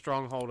fortress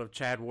stronghold of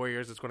Chad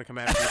warriors that's going to come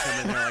after you,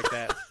 come in there like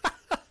that.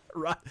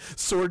 Right,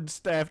 Sword and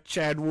Staff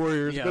Chad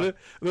warriors. Yeah.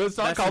 But it's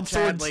not called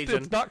Sword.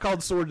 It's not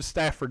called Sword and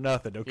Staff for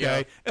nothing.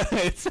 Okay.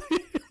 Yeah.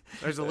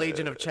 There's a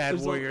legion of Chad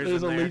warriors.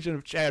 There's a legion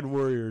of Chad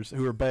warriors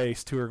who are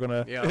going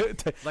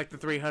to like the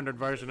 300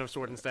 version of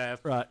Sword and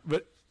Staff. Right,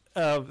 but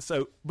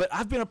but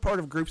I've been a part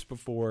of groups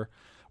before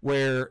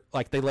where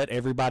like they let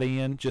everybody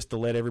in just to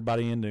let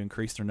everybody in to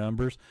increase their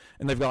numbers,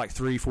 and they've got like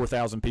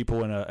 3,000-4,000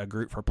 people in a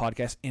group for a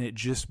podcast, and it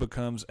just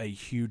becomes a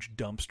huge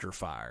dumpster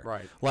fire.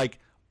 Right,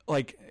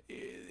 like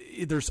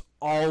there's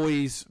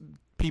always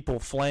people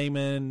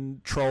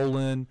flaming,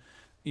 trolling,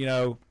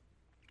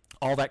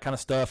 all that kind of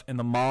stuff, and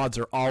the mods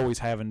are always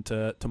having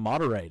to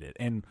moderate it.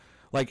 And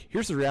like,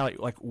 here's the reality: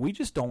 like, we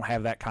just don't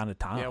have that kind of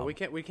time. Yeah, we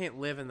can't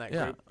live in that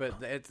group. But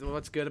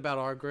what's good about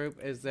our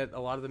group is that a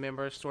lot of the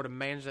members sort of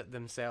manage it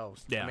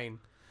themselves. Yeah, I mean,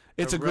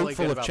 it's a group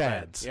full of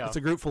Chads. Yeah. It's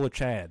a group full of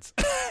Chads,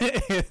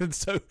 and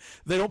so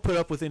they don't put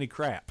up with any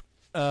crap.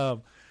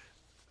 No,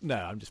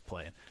 I'm just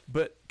playing,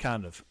 but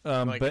kind of.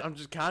 I'm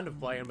just kind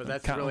of playing, but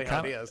that's really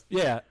how it is.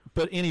 Yeah,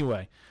 but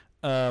anyway.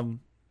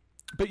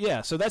 But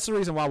yeah, so that's the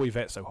reason why we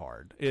vet so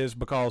hard, is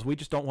because we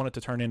just don't want it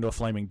to turn into a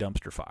flaming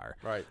dumpster fire.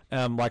 Right.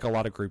 Like a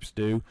lot of groups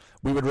do.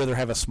 We would rather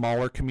have a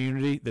smaller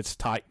community that's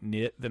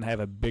tight-knit than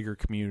have a bigger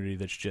community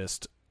that's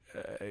just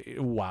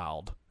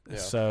wild. Yeah.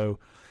 So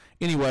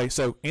anyway,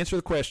 answer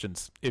the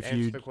questions.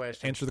 Answer the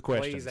questions.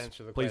 Please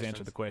answer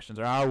the questions,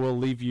 or I will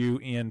leave you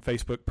in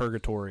Facebook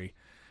purgatory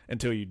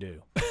until you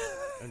do.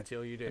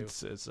 Until you do.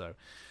 So,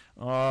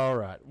 all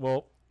right.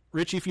 Well,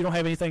 Richie, if you don't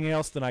have anything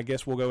else, then I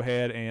guess we'll go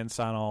ahead and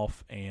sign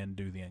off and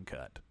do the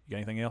uncut. You got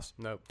anything else?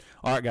 Nope.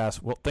 All right,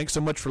 guys. Well, thanks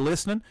so much for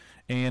listening,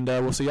 and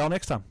we'll see y'all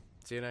next time.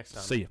 See you next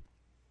time. See you.